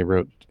Hansen. They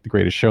wrote The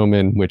Greatest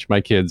Showman, which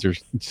my kids are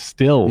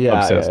still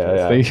obsessed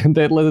with.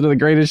 They listen to The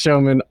Greatest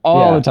Showman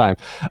all the time.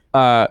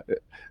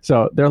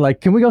 So they're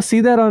like, can we go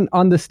see that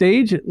on the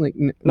stage? Like,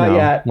 not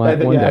yet.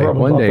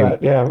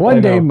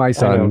 One day, my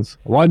sons.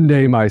 One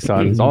day, my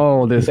sons.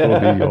 All this will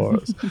be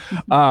yours.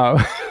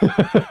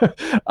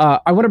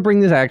 I want to bring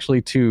this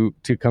actually to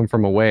Come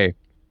From Away.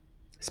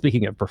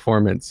 Speaking of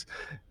performance,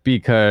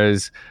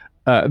 because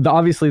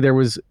obviously there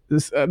was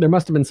this, there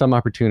must have been some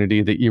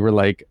opportunity that you were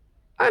like,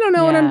 I don't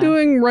know what I'm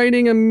doing,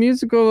 writing a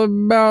musical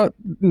about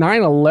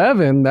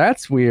 9/11.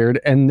 That's weird.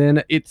 And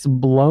then it's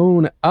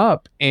blown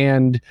up,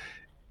 and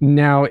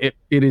now it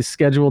is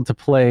scheduled to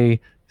play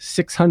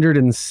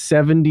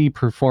 670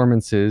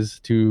 performances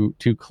to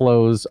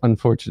close,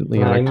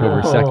 unfortunately, on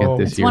October 2nd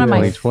this year. One of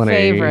my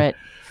favorite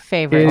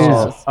shows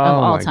of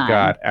all time.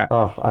 God.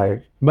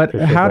 But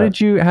how did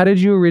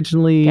you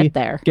originally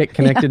get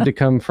connected to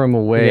Come From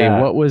Away?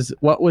 Yeah. What was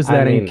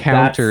that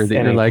encounter that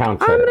you're like, I'm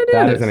gonna do this?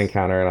 That is an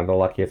encounter, and I'm the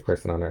luckiest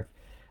person on earth.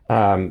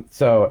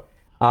 So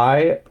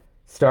I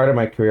started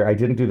my career. I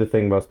didn't do the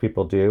thing most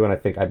people do, and I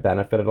think I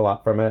benefited a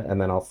lot from it.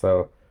 And then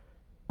also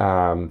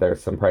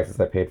there's some prices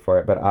I paid for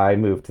it. But I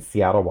moved to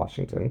Seattle,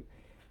 Washington,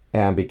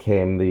 and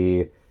became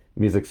the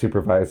music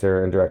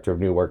supervisor and director of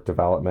new work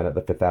development at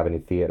the Fifth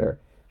Avenue Theater,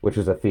 which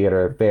is a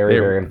theater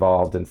very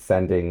involved in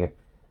sending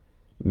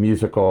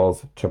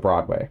musicals to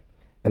Broadway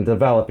and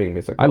developing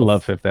musicals. I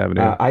love Fifth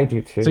Avenue. I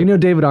do too. So you know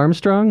David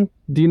Armstrong?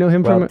 Do you know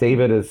him from?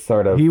 David is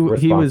sort of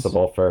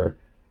responsible for,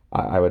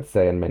 I would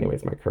say, in many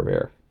ways, my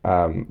career.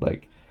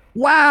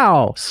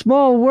 Wow,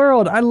 small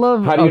world. I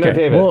love. How do you know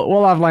David? We'll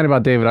offline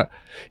about David.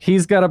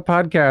 He's got a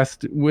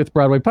podcast with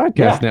Broadway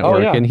Podcast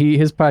Network, and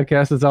his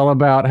podcast is all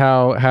about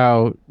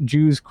how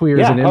Jews,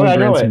 queers, and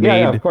immigrants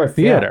made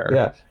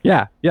theater.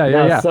 Yeah.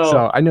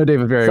 So I know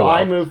David very well. So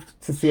I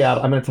moved to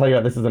Seattle. I'm going to tell you,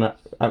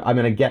 I'm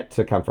going to get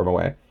to Come From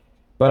Away.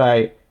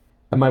 But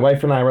my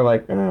wife and I were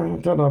like, oh, I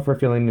don't know if we're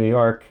feeling New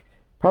York.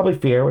 Probably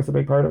fear was a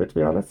big part of it, to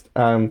be honest.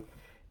 And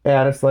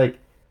it's like,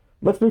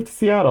 let's move to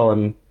Seattle.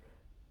 And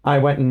I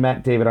went and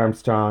met David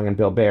Armstrong and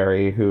Bill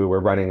Barry, who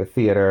were running the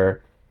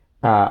theater.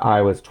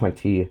 I was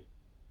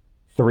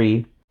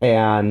 23.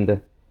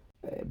 And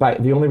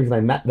the only reason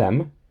I met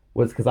them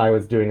was because I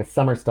was doing a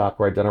summer stock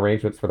where I'd done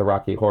arrangements for the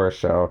Rocky Horror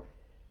Show.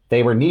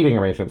 They were needing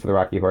arrangements for the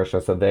Rocky Horror Show,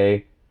 so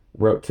they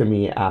wrote to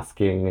me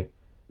asking,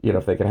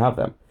 if they could have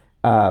them.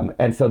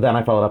 And so then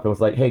I followed up and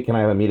was like, hey, can I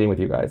have a meeting with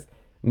you guys?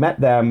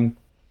 Met them.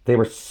 They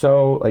were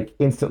so like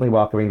instantly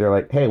welcoming. They're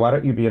like, hey, why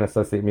don't you be an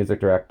associate music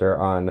director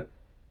on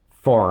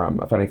Forum,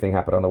 if anything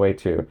happened on the way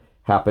to,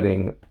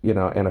 happening, in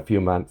a few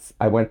months.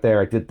 I went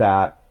there, I did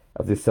that.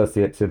 I was the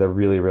associate to the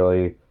really,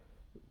 really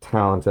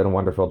talented and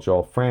wonderful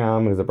Joel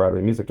Fram, who's a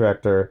Broadway music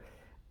director.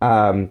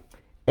 And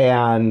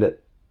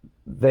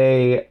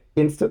they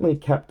instantly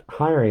kept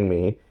hiring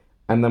me.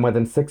 And then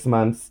within 6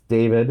 months,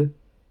 David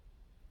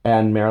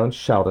and Marilyn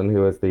Sheldon,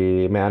 who is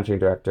the managing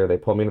director, they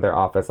pulled me into their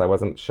office. I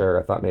wasn't sure.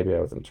 I thought maybe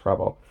I was in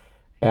trouble.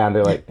 And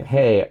they're like,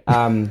 hey,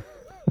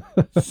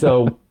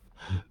 so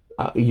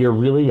you're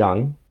really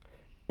young.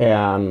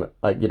 And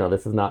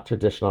this is not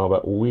traditional,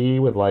 but we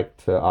would like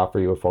to offer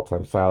you a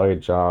full-time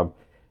salaried job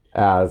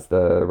as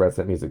the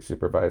resident music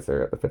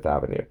supervisor at the Fifth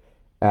Avenue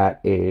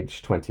at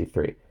age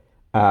 23.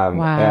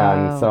 Wow.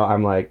 And so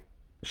I'm like,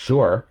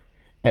 sure.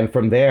 And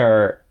from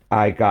there,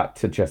 I got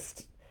to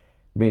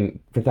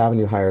Fifth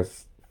Avenue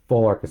hires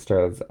full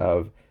orchestras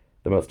of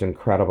the most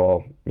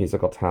incredible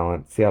musical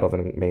talent. Seattle's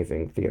an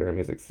amazing theater and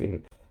music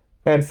scene.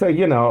 And so,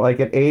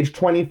 at age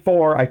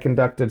 24, I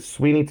conducted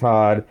Sweeney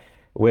Todd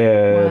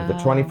with the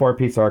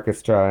 24-piece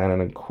orchestra and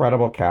an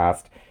incredible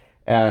cast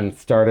and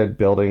started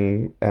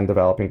building and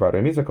developing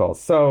Broadway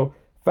musicals. So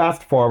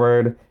fast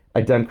forward,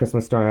 I'd done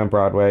Christmas Story on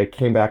Broadway,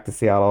 came back to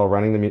Seattle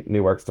running the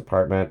New Works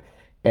department,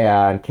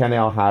 and Kenny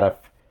Al-Haddaf,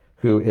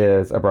 who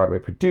is a Broadway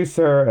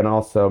producer and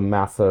also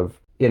massive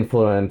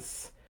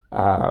influence,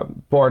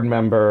 board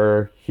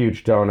member,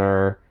 huge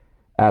donor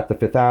at the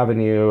Fifth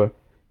Avenue,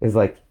 is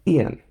like,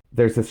 Ian,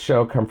 there's this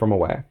show, Come From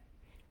Away,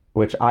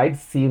 which I'd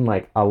seen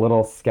like a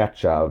little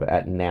sketch of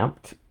at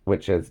NAMPT,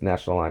 which is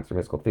National Alliance for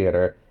Musical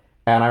Theater.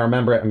 And I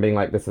remember it and being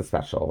like, this is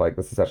special. Like,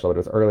 this is special. It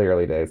was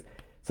early days.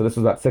 So this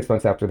was about 6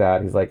 months after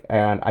that. He's like,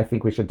 and I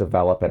think we should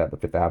develop it at the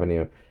Fifth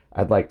Avenue.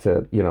 I'd like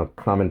to,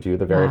 come and do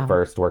the very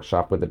first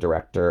workshop with the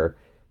director,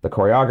 the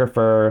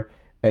choreographer,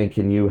 and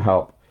can you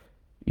help,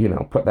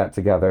 put that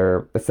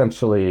together?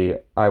 Essentially,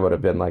 I would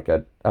have been like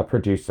a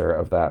producer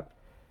of that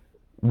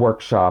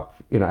workshop,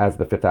 as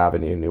the Fifth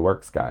Avenue New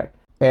Works guy.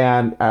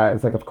 And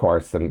it's like, of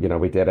course. And,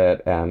 we did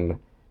it. And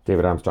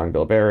David Armstrong,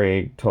 Bill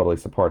Barry, totally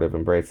supportive,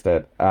 embraced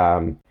it.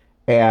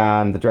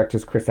 And the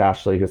director's Chris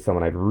Ashley, who's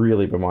someone I'd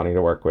really been wanting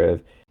to work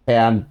with.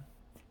 And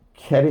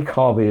Kenny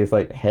called me. He's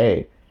like,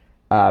 hey,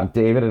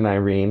 David and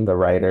Irene, the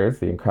writers,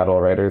 the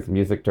incredible writers,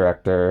 music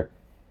director,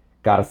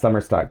 got a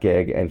summer stock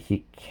gig, and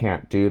he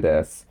can't do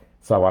this.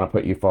 So I want to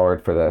put you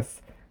forward for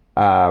this.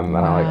 And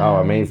I'm like, oh,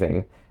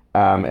 amazing.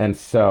 And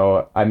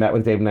so I met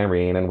with David and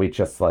Irene, and we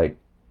just like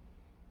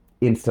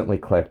instantly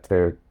clicked.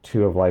 They're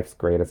two of life's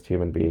greatest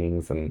human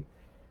beings, and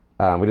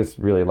we just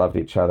really loved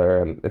each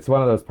other. And it's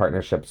one of those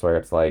partnerships where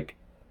it's like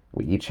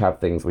we each have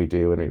things we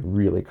do and we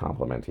really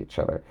complement each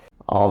other.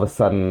 All of a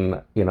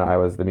sudden, I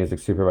was the music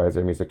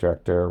supervisor, music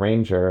director,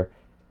 arranger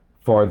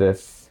for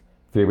this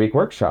 3-week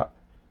workshop.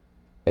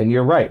 And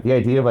you're right. The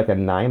idea of like a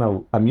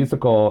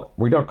musical,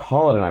 we don't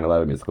call it a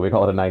 9/11 musical. We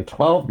call it a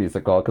 9/12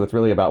 musical because it's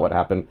really about what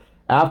happened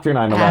after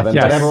 9/11.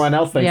 Yes. But everyone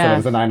else thinks it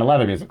was a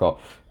 9/11 musical.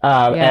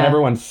 And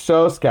everyone's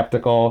so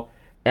skeptical.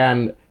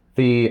 And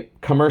the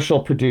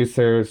commercial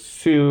producers,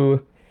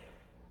 Sue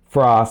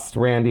Frost,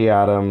 Randy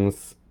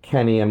Adams,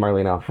 Kenny, and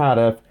Marlene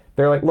Al-Haddaf,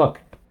 they're like, look,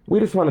 we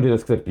just want to do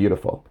this because it's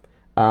beautiful.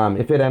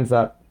 If it ends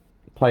up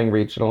playing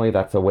regionally,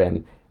 that's a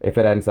win. If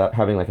it ends up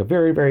having like a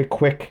very, very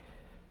quick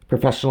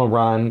professional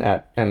run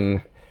at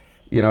a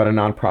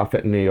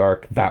nonprofit in New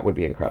York, that would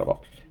be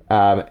incredible.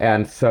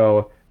 And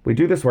so we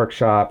do this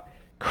workshop.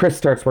 Chris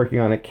starts working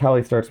on it.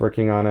 Kelly starts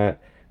working on it.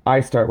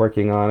 I start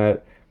working on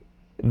it.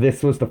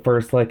 This was the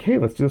first like, hey,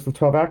 let's do this with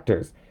 12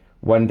 actors.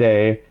 One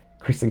day,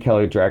 Chris and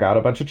Kelly drag out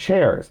a bunch of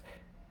chairs.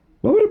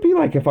 What would it be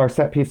like if our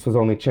set piece was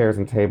only chairs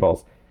and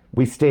tables?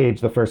 We stage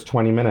the first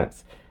 20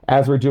 minutes.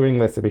 As we're doing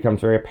this, it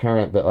becomes very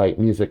apparent that like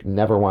music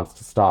never wants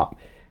to stop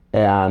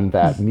and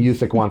that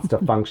music wants to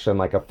function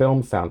like a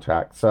film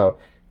soundtrack. So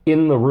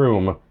in the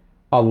room,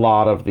 a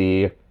lot of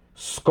the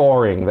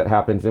scoring that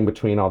happens in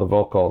between all the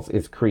vocals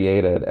is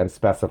created and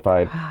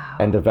specified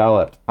and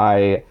developed.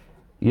 I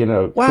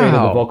created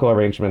the vocal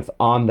arrangements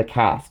on the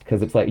cast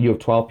because it's like you have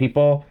 12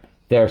 people.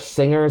 They're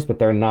singers, but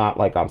they're not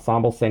like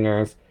ensemble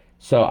singers.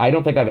 So I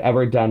don't think I've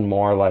ever done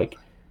more like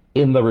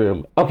in the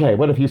room. Okay,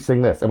 what if you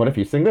sing this? And what if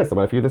you sing this? And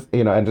what if you this?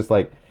 And just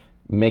like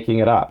making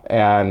it up.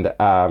 And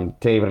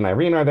David and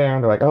Irene are there,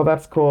 and they're like, oh,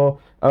 that's cool.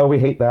 Oh, we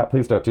hate that.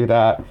 Please don't do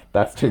that.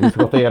 That's too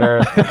musical theater.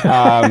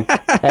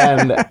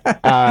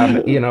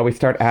 We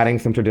start adding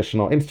some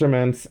traditional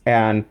instruments.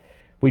 And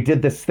we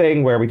did this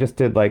thing where we just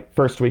did like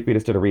first week, we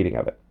just did a reading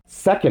of it.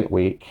 Second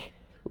week,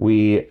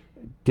 we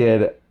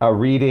did a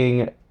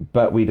reading,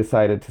 but we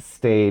decided to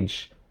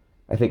stage,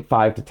 I think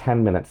 5 to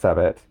 10 minutes of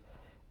it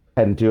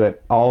and do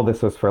it. All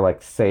this was for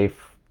like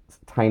safe,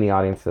 tiny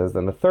audiences.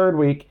 Then the third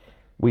week,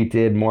 we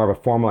did more of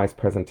a formalized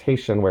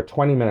presentation where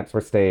 20 minutes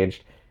were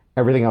staged.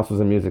 Everything else was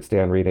a music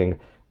stand reading.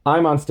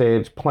 I'm on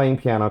stage playing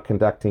piano,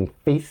 conducting,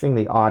 facing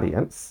the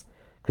audience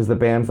because the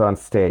band's on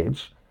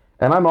stage.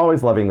 And I'm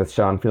always loving this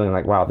show and feeling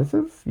like, wow, this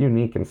is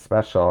unique and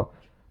special.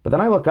 But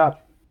then I look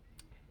up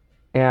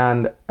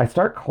and I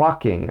start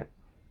clocking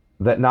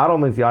that not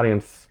only is the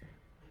audience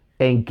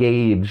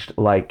engaged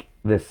like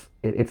this,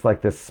 it's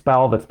like this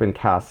spell that's been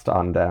cast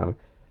on them,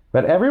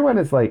 but everyone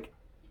is like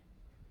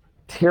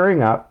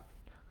tearing up,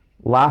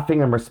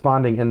 laughing and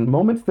responding in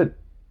moments that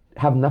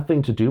have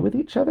nothing to do with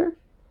each other.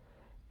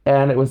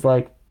 And it was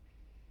like,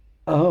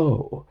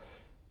 oh,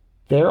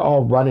 they're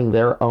all running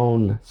their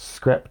own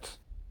script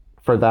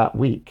for that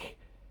week,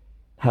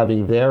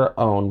 having their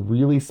own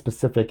really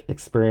specific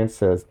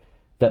experiences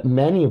that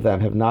many of them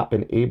have not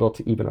been able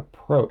to even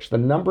approach. The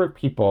number of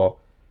people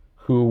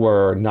who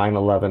were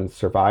 9/11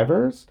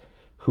 survivors,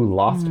 who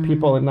lost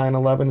people in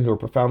 9/11, who were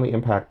profoundly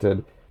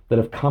impacted, that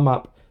have come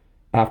up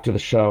after the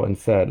show and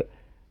said,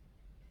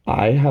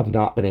 I have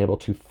not been able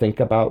to think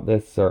about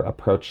this or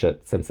approach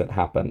it since it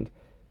happened.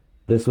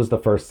 This was the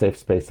first safe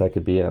space I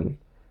could be in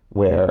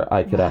where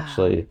I could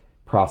actually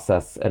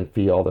process and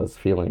feel those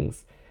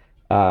feelings.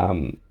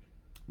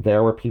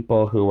 There were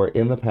people who were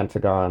in the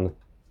Pentagon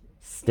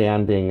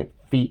standing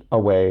feet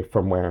away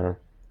from where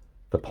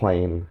the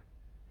plane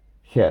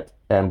hit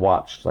and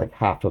watched like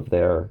half of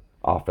their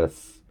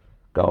office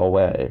go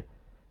away,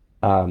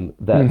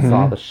 that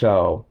saw the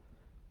show,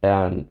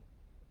 and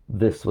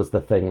this was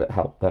the thing that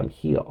helped them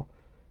heal.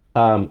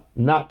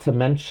 Not to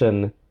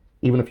mention,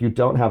 even if you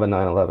don't have a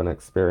 9/11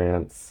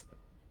 experience,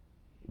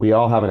 we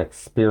all have an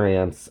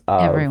experience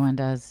of Everyone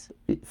does.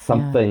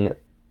 something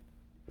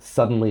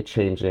suddenly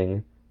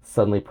changing,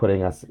 suddenly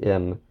putting us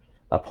in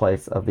a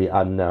place of the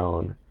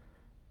unknown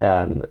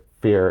and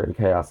fear and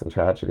chaos and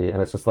tragedy.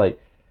 And it's just like,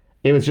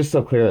 it was just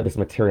so clear that this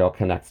material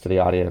connects to the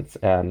audience.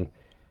 And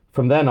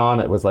from then on,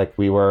 it was like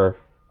we were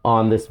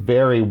on this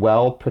very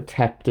well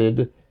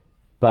protected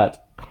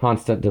but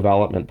constant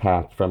development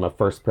path, from a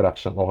first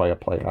production at La Jolla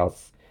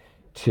Playhouse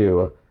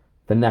to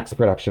the next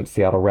production at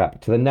Seattle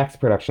Rep, to the next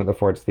production at the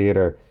Ford's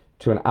Theater,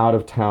 to an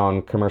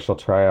out-of-town commercial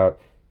tryout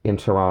in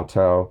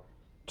Toronto,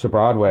 to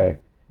Broadway,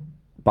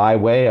 by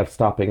way of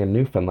stopping in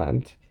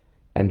Newfoundland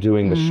and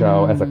doing the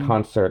show as a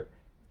concert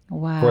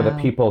for the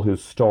people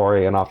whose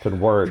story and often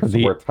words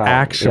the were telling.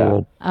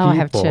 actual Oh, I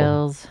have people.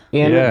 chills.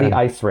 In the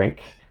ice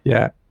rink.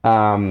 Yeah.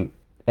 And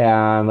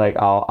like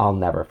I'll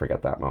never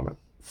forget that moment.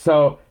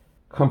 So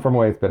Come From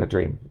Away has been a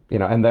dream, you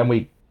know, and then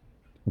we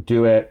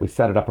do it, we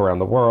set it up around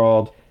the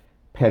world,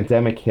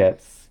 pandemic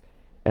hits,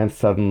 and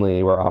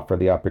suddenly we're offered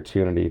the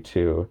opportunity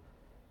to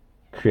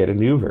create a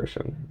new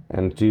version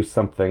and do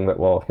something that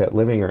will hit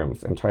living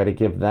rooms and try to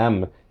give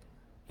them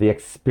the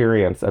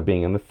experience of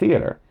being in the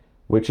theater,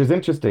 which is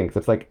interesting because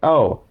it's like,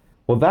 oh,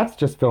 well, that's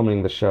just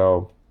filming the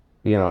show,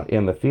 you know,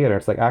 in the theater.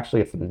 It's like,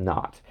 actually, it's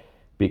not,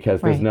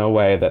 because there's no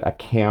way that a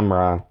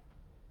camera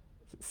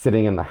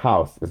sitting in the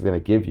house is going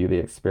to give you the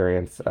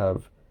experience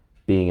of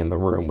being in the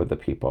room with the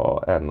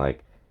people and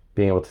like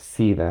being able to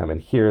see them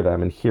and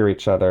hear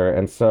each other.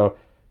 And so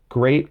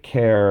great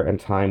care and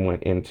time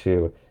went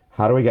into,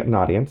 how do we get an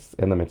audience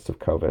in the midst of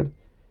COVID?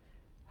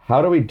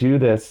 How do we do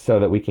this so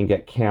that we can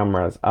get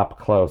cameras up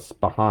close,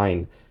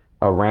 behind,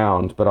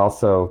 around, but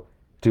also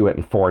do it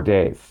in 4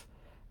 days,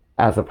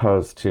 as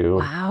opposed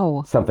to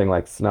something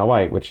like Snow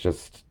White, which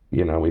just,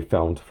 you know, we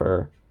filmed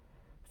for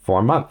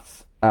 4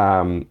 months.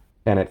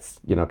 And it's,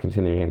 you know,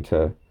 continuing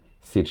into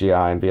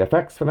CGI and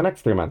VFX for the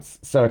next 3 months.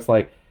 So it's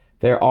like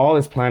all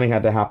this planning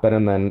had to happen.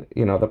 And then,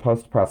 you know, the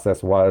post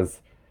process was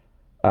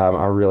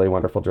our really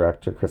wonderful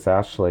director, Chris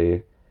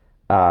Ashley,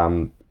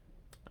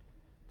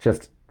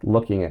 just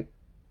looking at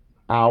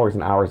hours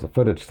and hours of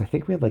footage. I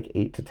think we had like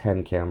 8 to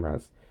 10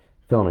 cameras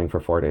filming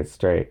for 4 days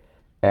straight.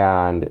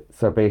 And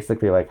so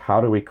basically, like, how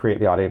do we create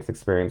the audience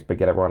experience but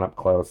get everyone up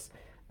close?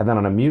 And then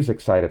on a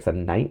music side, it's a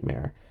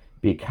nightmare,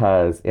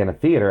 because in a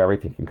theater,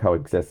 everything can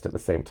coexist at the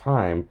same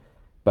time.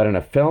 But in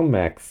a film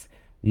mix,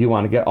 you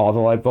want to get all the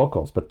live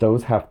vocals, but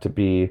those have to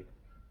be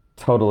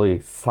totally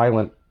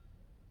silent.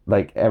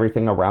 Like,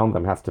 everything around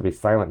them has to be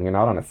silent. You're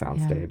not on a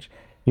soundstage.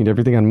 You need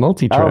everything on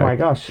multi-track. Oh my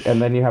gosh.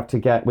 And then you have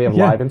to we have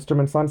live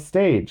instruments on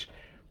stage.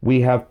 We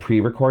have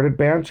pre-recorded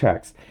band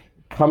checks.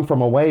 Come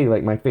From Away,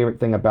 like, my favorite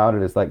thing about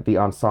it is like the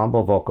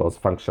ensemble vocals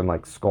function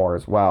like score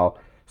as well.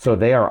 So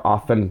they are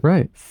often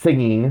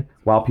singing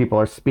while people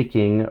are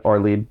speaking, or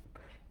lead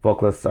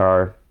vocalists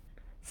are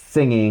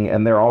singing,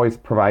 and they're always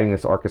providing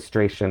this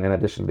orchestration. In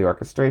addition to the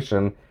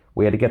orchestration,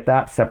 we had to get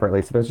that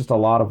separately. So there's just a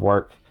lot of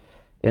work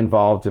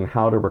involved in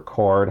how to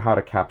record, how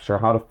to capture,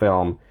 how to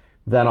film,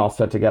 then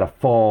also to get a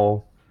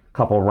full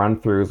couple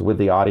run-throughs with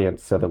the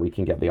audience so that we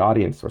can get the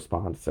audience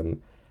response.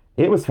 And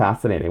it was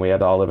fascinating. We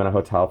had to all live in a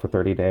hotel for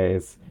 30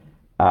 days.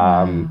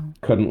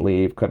 Couldn't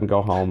leave, couldn't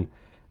go home.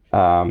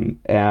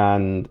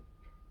 And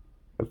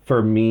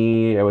for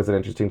me, it was an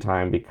interesting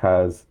time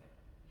because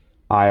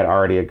I had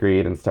already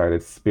agreed and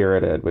started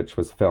Spirited, which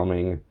was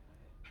filming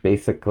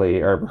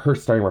basically, or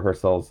starting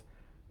rehearsals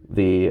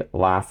the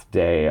last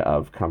day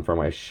of Come From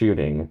Away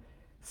shooting.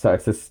 So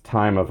it's this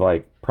time of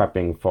like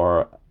prepping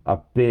for a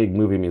big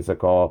movie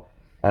musical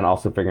and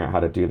also figuring out how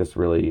to do this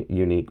really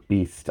unique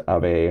beast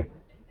of a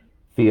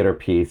theater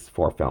piece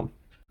for film.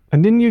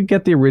 And didn't you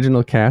get the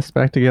original cast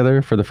back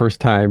together for the first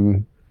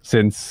time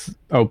since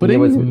opening? It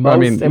was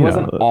most, it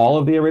wasn't know. all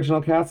of the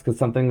original cast, because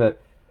something that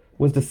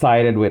was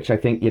decided, which I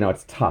think,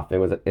 it's tough. It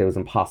was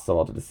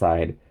impossible to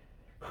decide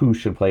who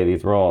should play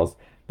these roles.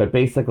 But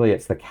basically,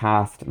 it's the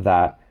cast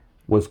that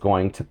was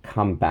going to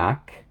come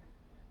back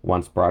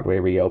once Broadway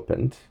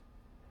reopened,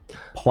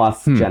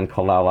 plus Jen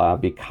Colella,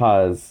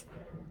 because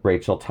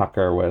Rachel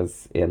Tucker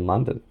was in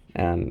London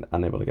and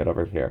unable to get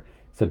over here.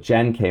 So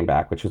Jen came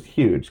back, which was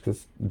huge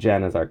because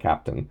Jen is our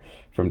captain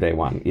from day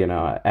one,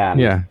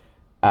 and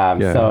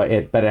so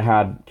it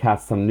had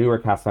some newer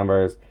cast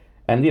members,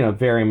 and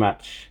very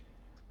much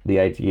the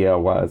idea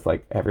was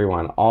like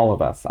everyone, all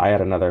of us. I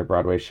had another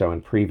Broadway show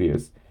in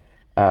previews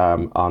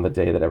on the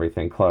day that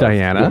everything closed.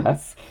 Diana.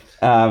 Yes.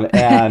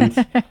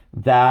 And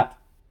that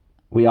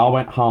we all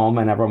went home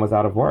and everyone was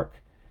out of work.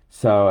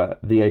 So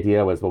the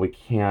idea was, well, we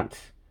can't,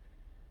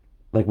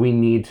 we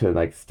need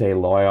to stay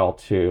loyal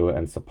to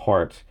and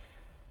support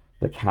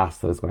the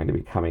cast that is going to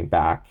be coming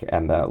back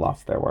and that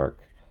lost their work.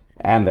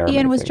 And they're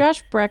Ian, was amazing.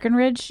 Josh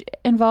Breckenridge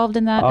involved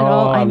in that at Oh,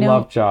 all? I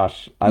love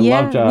Josh. I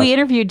yeah, love Josh. we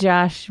interviewed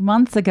Josh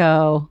months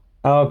ago.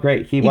 Oh,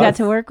 great. You got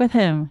to work with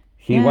him.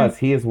 He was.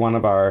 He is one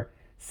of our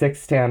 6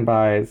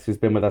 standbys who's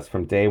been with us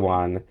from day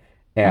one.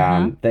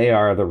 And they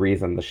are the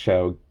reason the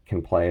show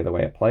can play the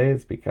way it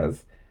plays,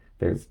 because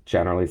there's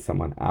generally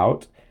someone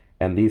out.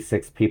 And these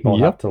 6 people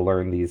have to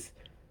learn these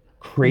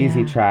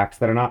crazy tracks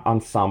that are not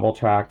ensemble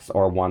tracks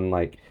or one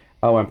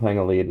oh, I'm playing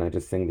a lead and I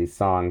just sing these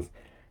songs.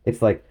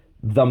 It's like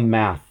the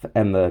math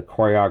and the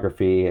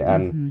choreography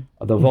and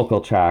the vocal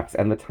tracks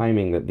and the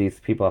timing that these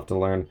people have to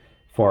learn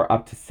for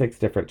up to 6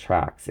 different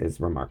tracks is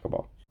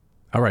remarkable.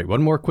 All right,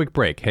 one more quick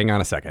break. Hang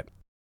on a second.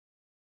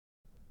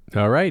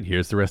 All right,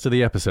 here's the rest of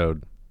the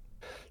episode.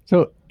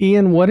 So,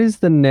 Ian, what is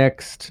the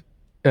next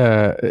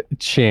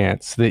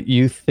chance that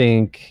you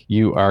think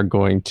you are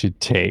going to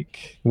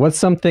take? What's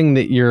something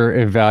that you're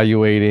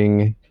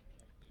evaluating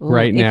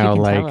right now?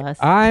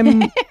 I'm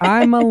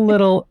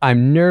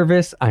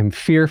nervous, I'm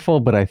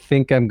fearful, but I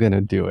think I'm going to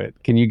do it.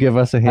 Can you give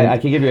us a hint? I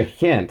can give you a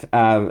hint.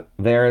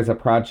 There is a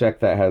project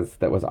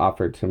that was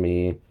offered to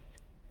me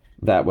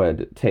that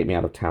would take me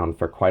out of town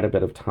for quite a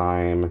bit of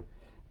time.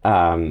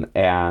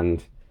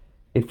 And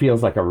it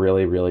feels like a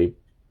really, really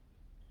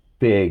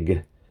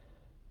big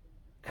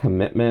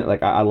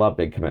commitment. I love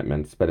big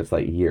commitments, but it's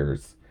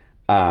years.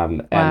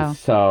 Wow. And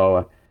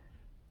so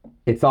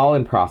it's all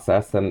in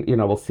process, and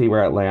we'll see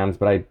where it lands,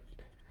 but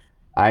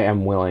I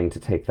am willing to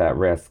take that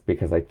risk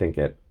because I think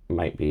it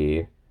might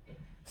be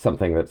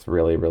something that's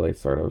really, really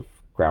sort of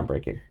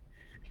groundbreaking.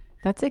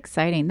 That's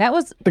exciting. That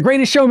was The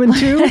Greatest Showman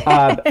 2,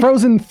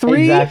 Frozen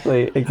 3.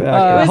 Exactly. It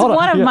was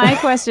one of my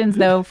questions,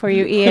 though, for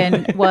you,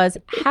 Ian, was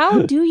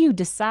how do you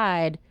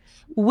decide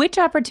which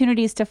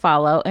opportunities to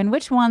follow and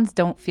which ones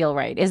don't feel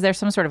right? Is there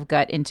some sort of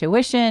gut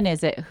intuition?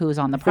 Is it who's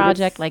on the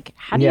project?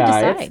 How do you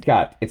decide?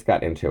 It's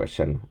got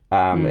intuition.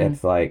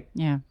 It's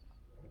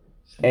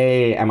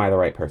A, am I the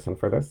right person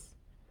for this?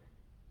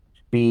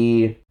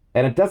 B,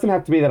 and it doesn't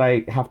have to be that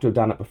I have to have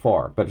done it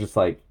before, but just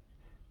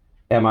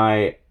am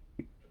I,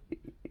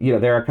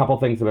 there are a couple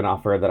things that have been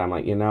offered that I'm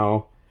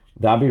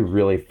that'd be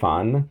really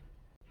fun,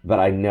 but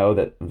I know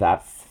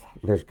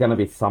there's going to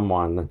be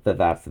someone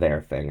that's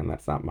their thing and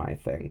that's not my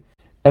thing.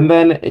 And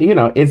then,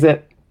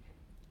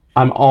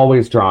 I'm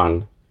always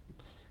drawn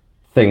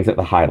things at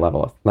the high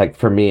level.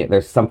 For me,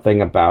 there's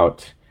something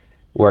about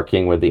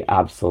working with the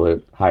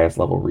absolute highest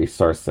level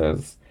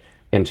resources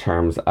in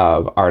terms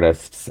of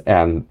artists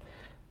and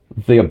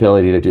the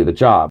ability to do the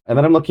job. And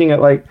then I'm looking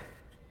at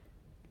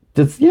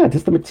does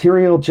the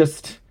material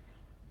just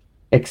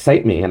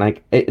excite me? And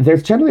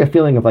there's generally a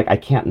feeling of I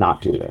can't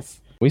not do this.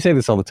 We say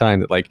this all the time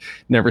that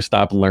never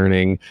stop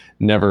learning,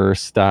 never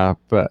stop,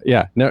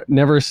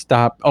 never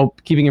stop. Oh,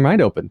 keeping your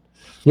mind open.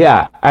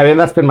 Yeah, I mean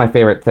that's been my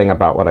favorite thing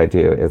about what I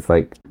do is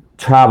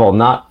travel,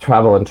 not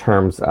travel in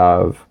terms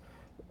of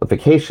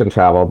vacation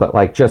travel,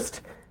 but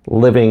just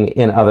living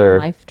in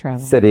other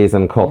cities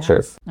and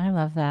cultures. Yeah, I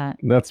love that.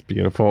 That's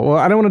beautiful. Well,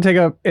 I don't want to take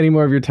up any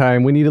more of your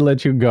time. We need to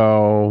let you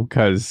go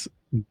because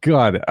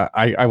God,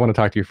 I want to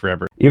talk to you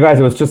forever. You guys,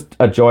 it was just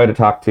a joy to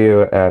talk to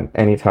you at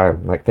any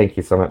time. Thank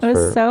you so much. It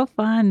was so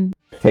fun.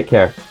 Take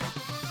care.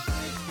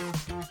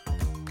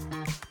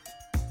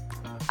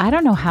 I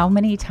don't know how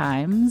many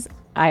times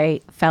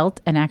I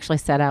felt and actually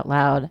said out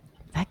loud,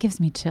 that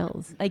gives me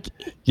chills.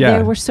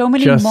 There were so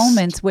many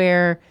moments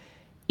where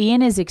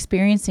Ian is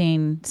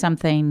experiencing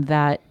something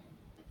that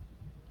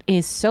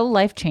is so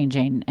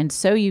life-changing and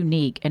so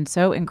unique and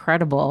so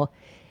incredible.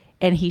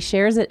 And he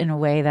shares it in a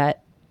way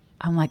that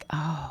I'm oh,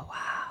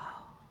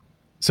 wow.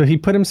 So he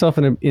put himself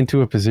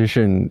into a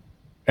position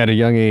at a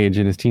young age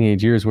in his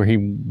teenage years where he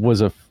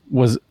was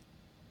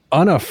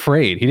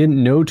unafraid. He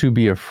didn't know to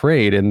be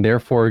afraid, and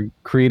therefore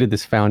created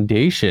this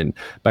foundation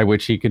by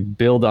which he could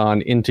build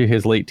on into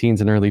his late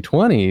teens and early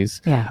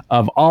 20s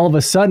of all of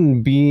a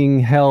sudden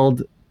being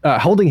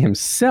holding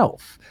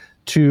himself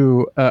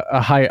to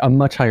a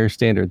much higher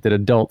standard that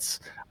adults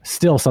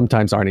still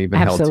sometimes aren't even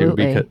held to.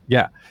 Because,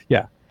 yeah.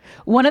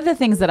 One of the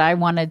things that I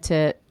wanted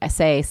to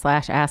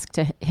say/ask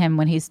to him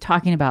when he's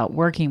talking about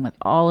working with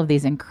all of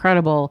these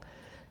incredible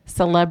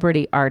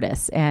celebrity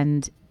artists,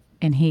 and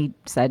he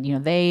said,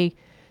 they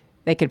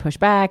could push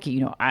back,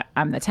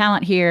 I'm the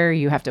talent here,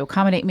 you have to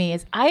accommodate me,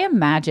 is I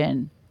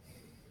imagine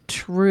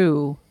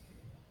true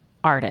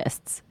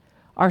artists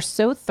are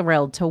so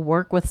thrilled to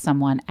work with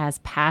someone as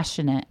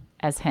passionate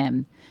as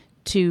him,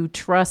 to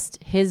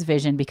trust his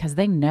vision because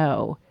they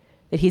know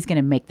that he's going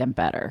to make them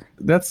better.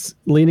 That's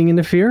leaning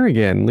into fear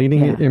again,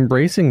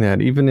 embracing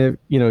that. Even if,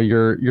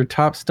 your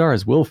top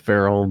stars, Will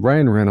Ferrell,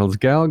 Ryan Reynolds,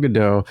 Gal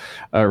Gadot,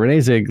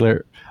 Renee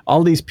Ziegler,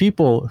 all these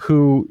people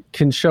who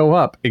can show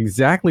up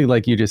exactly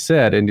like you just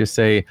said and just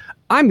say,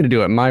 I'm going to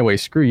do it my way,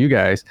 screw you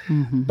guys.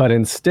 Mm-hmm. But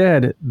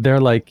instead,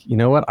 they're like, you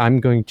know what, I'm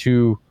going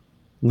to,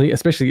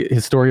 especially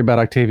his story about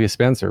Octavia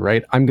Spencer,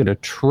 right? I'm going to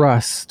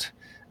trust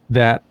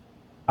that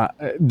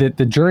that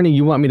the journey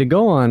you want me to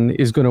go on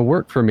is going to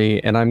work for me,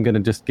 and I'm going to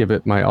just give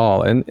it my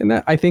all. And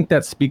that, I think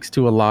that speaks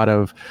to a lot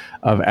of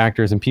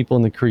actors and people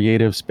in the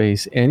creative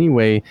space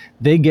anyway.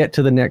 They get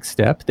to the next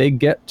step. They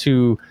get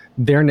to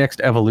their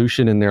next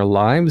evolution in their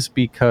lives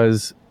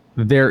because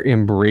they're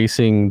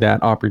embracing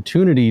that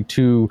opportunity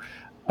to,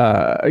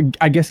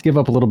 I guess, give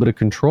up a little bit of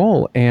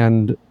control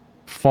and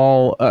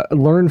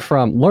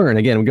learn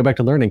again. We go back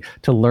to learning,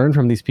 to learn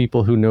from these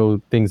people who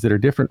know things that are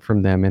different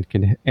from them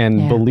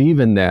and believe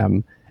in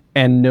them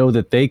and know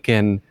that they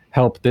can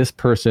help this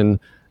person,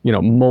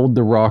 mold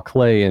the raw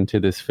clay into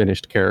this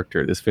finished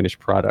character, this finished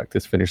product,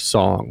 this finished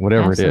song,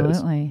 whatever it is.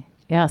 Absolutely.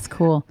 Yes.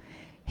 Cool.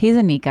 He's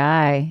a neat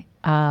guy.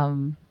 I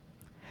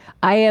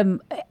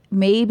am,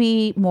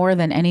 maybe more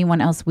than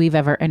anyone else we've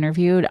ever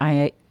interviewed,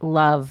 I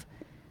love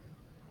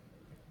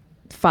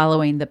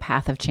following the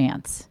path of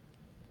chance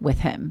with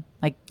him.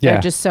 There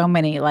are just so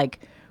many,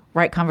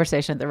 right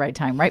conversation at the right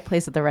time, right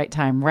place at the right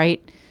time,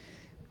 right,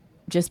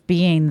 just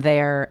being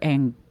there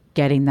and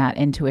getting that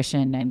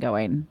intuition and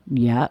going,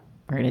 we're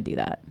going to do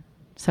that.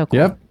 So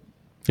cool.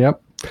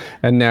 Yep.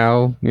 And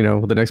now,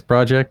 the next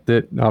project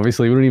that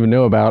obviously we don't even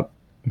know about,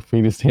 if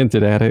we just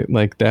hinted at it,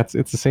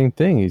 it's the same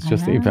thing. He's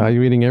just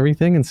evaluating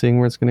everything and seeing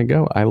where it's going to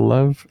go. I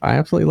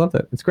absolutely love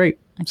that. It's great.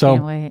 I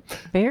can't wait.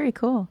 Very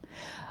cool.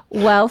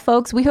 Well,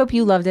 folks, we hope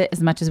you loved it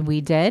as much as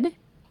we did.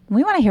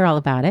 We want to hear all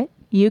about it.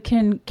 You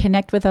can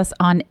connect with us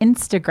on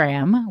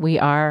Instagram. We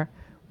are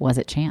Was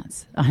It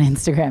Chance on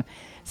Instagram.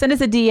 Send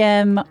us a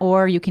DM,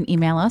 or you can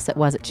email us at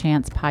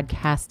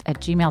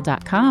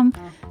wasitchancepodcast@gmail.com.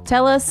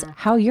 Tell us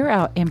how you're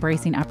out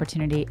embracing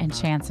opportunity and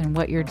chance and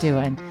what you're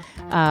doing.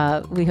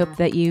 We hope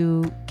that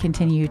you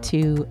continue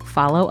to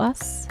follow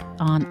us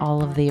on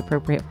all of the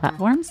appropriate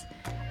platforms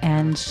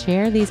and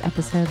share these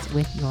episodes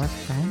with your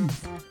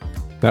friends.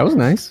 That was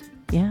nice.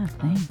 Yeah,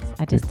 thanks.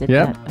 I just did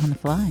that on the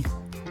fly.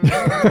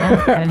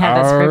 I didn't have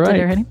that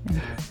scripted or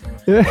anything.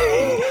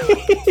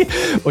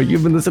 Well,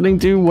 you've been listening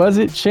to Was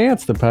It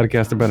Chance, the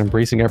podcast about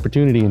embracing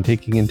opportunity and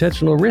taking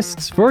intentional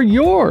risks for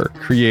your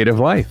creative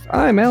life.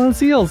 I'm Alan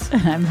Seals.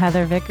 And I'm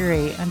Heather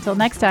Vickery. Until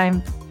next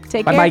time,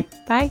 take care. Bye.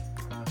 Bye.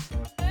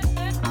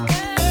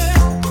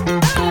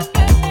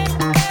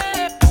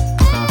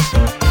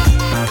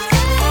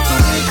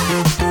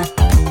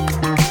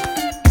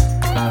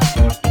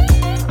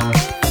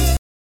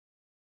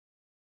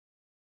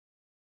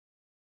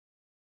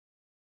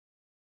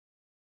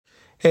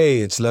 Hey,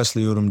 it's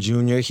Leslie Odom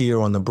Jr. here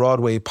on the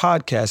Broadway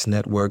Podcast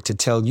Network to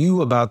tell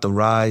you about the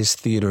Rise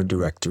Theater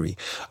Directory,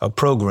 a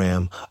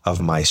program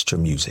of Maestro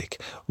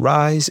Music.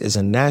 Rise is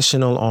a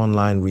national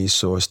online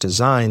resource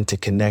designed to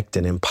connect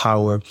and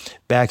empower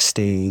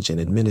backstage and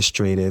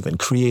administrative and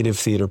creative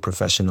theater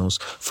professionals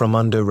from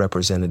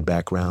underrepresented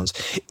backgrounds.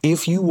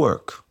 If you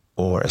work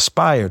or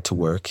aspire to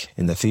work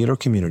in the theater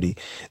community,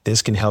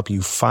 this can help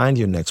you find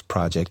your next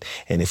project.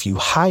 And if you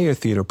hire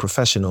theater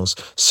professionals,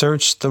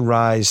 search the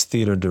Rise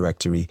Theater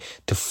Directory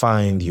to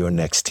find your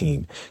next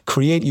team.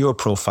 Create your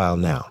profile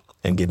now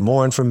and get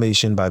more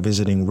information by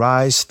visiting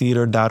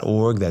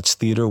risetheater.org. That's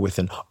theater with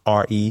an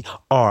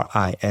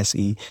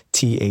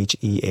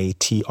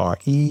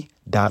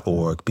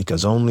RERISETHEATRE.org,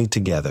 because only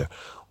together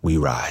we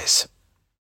rise.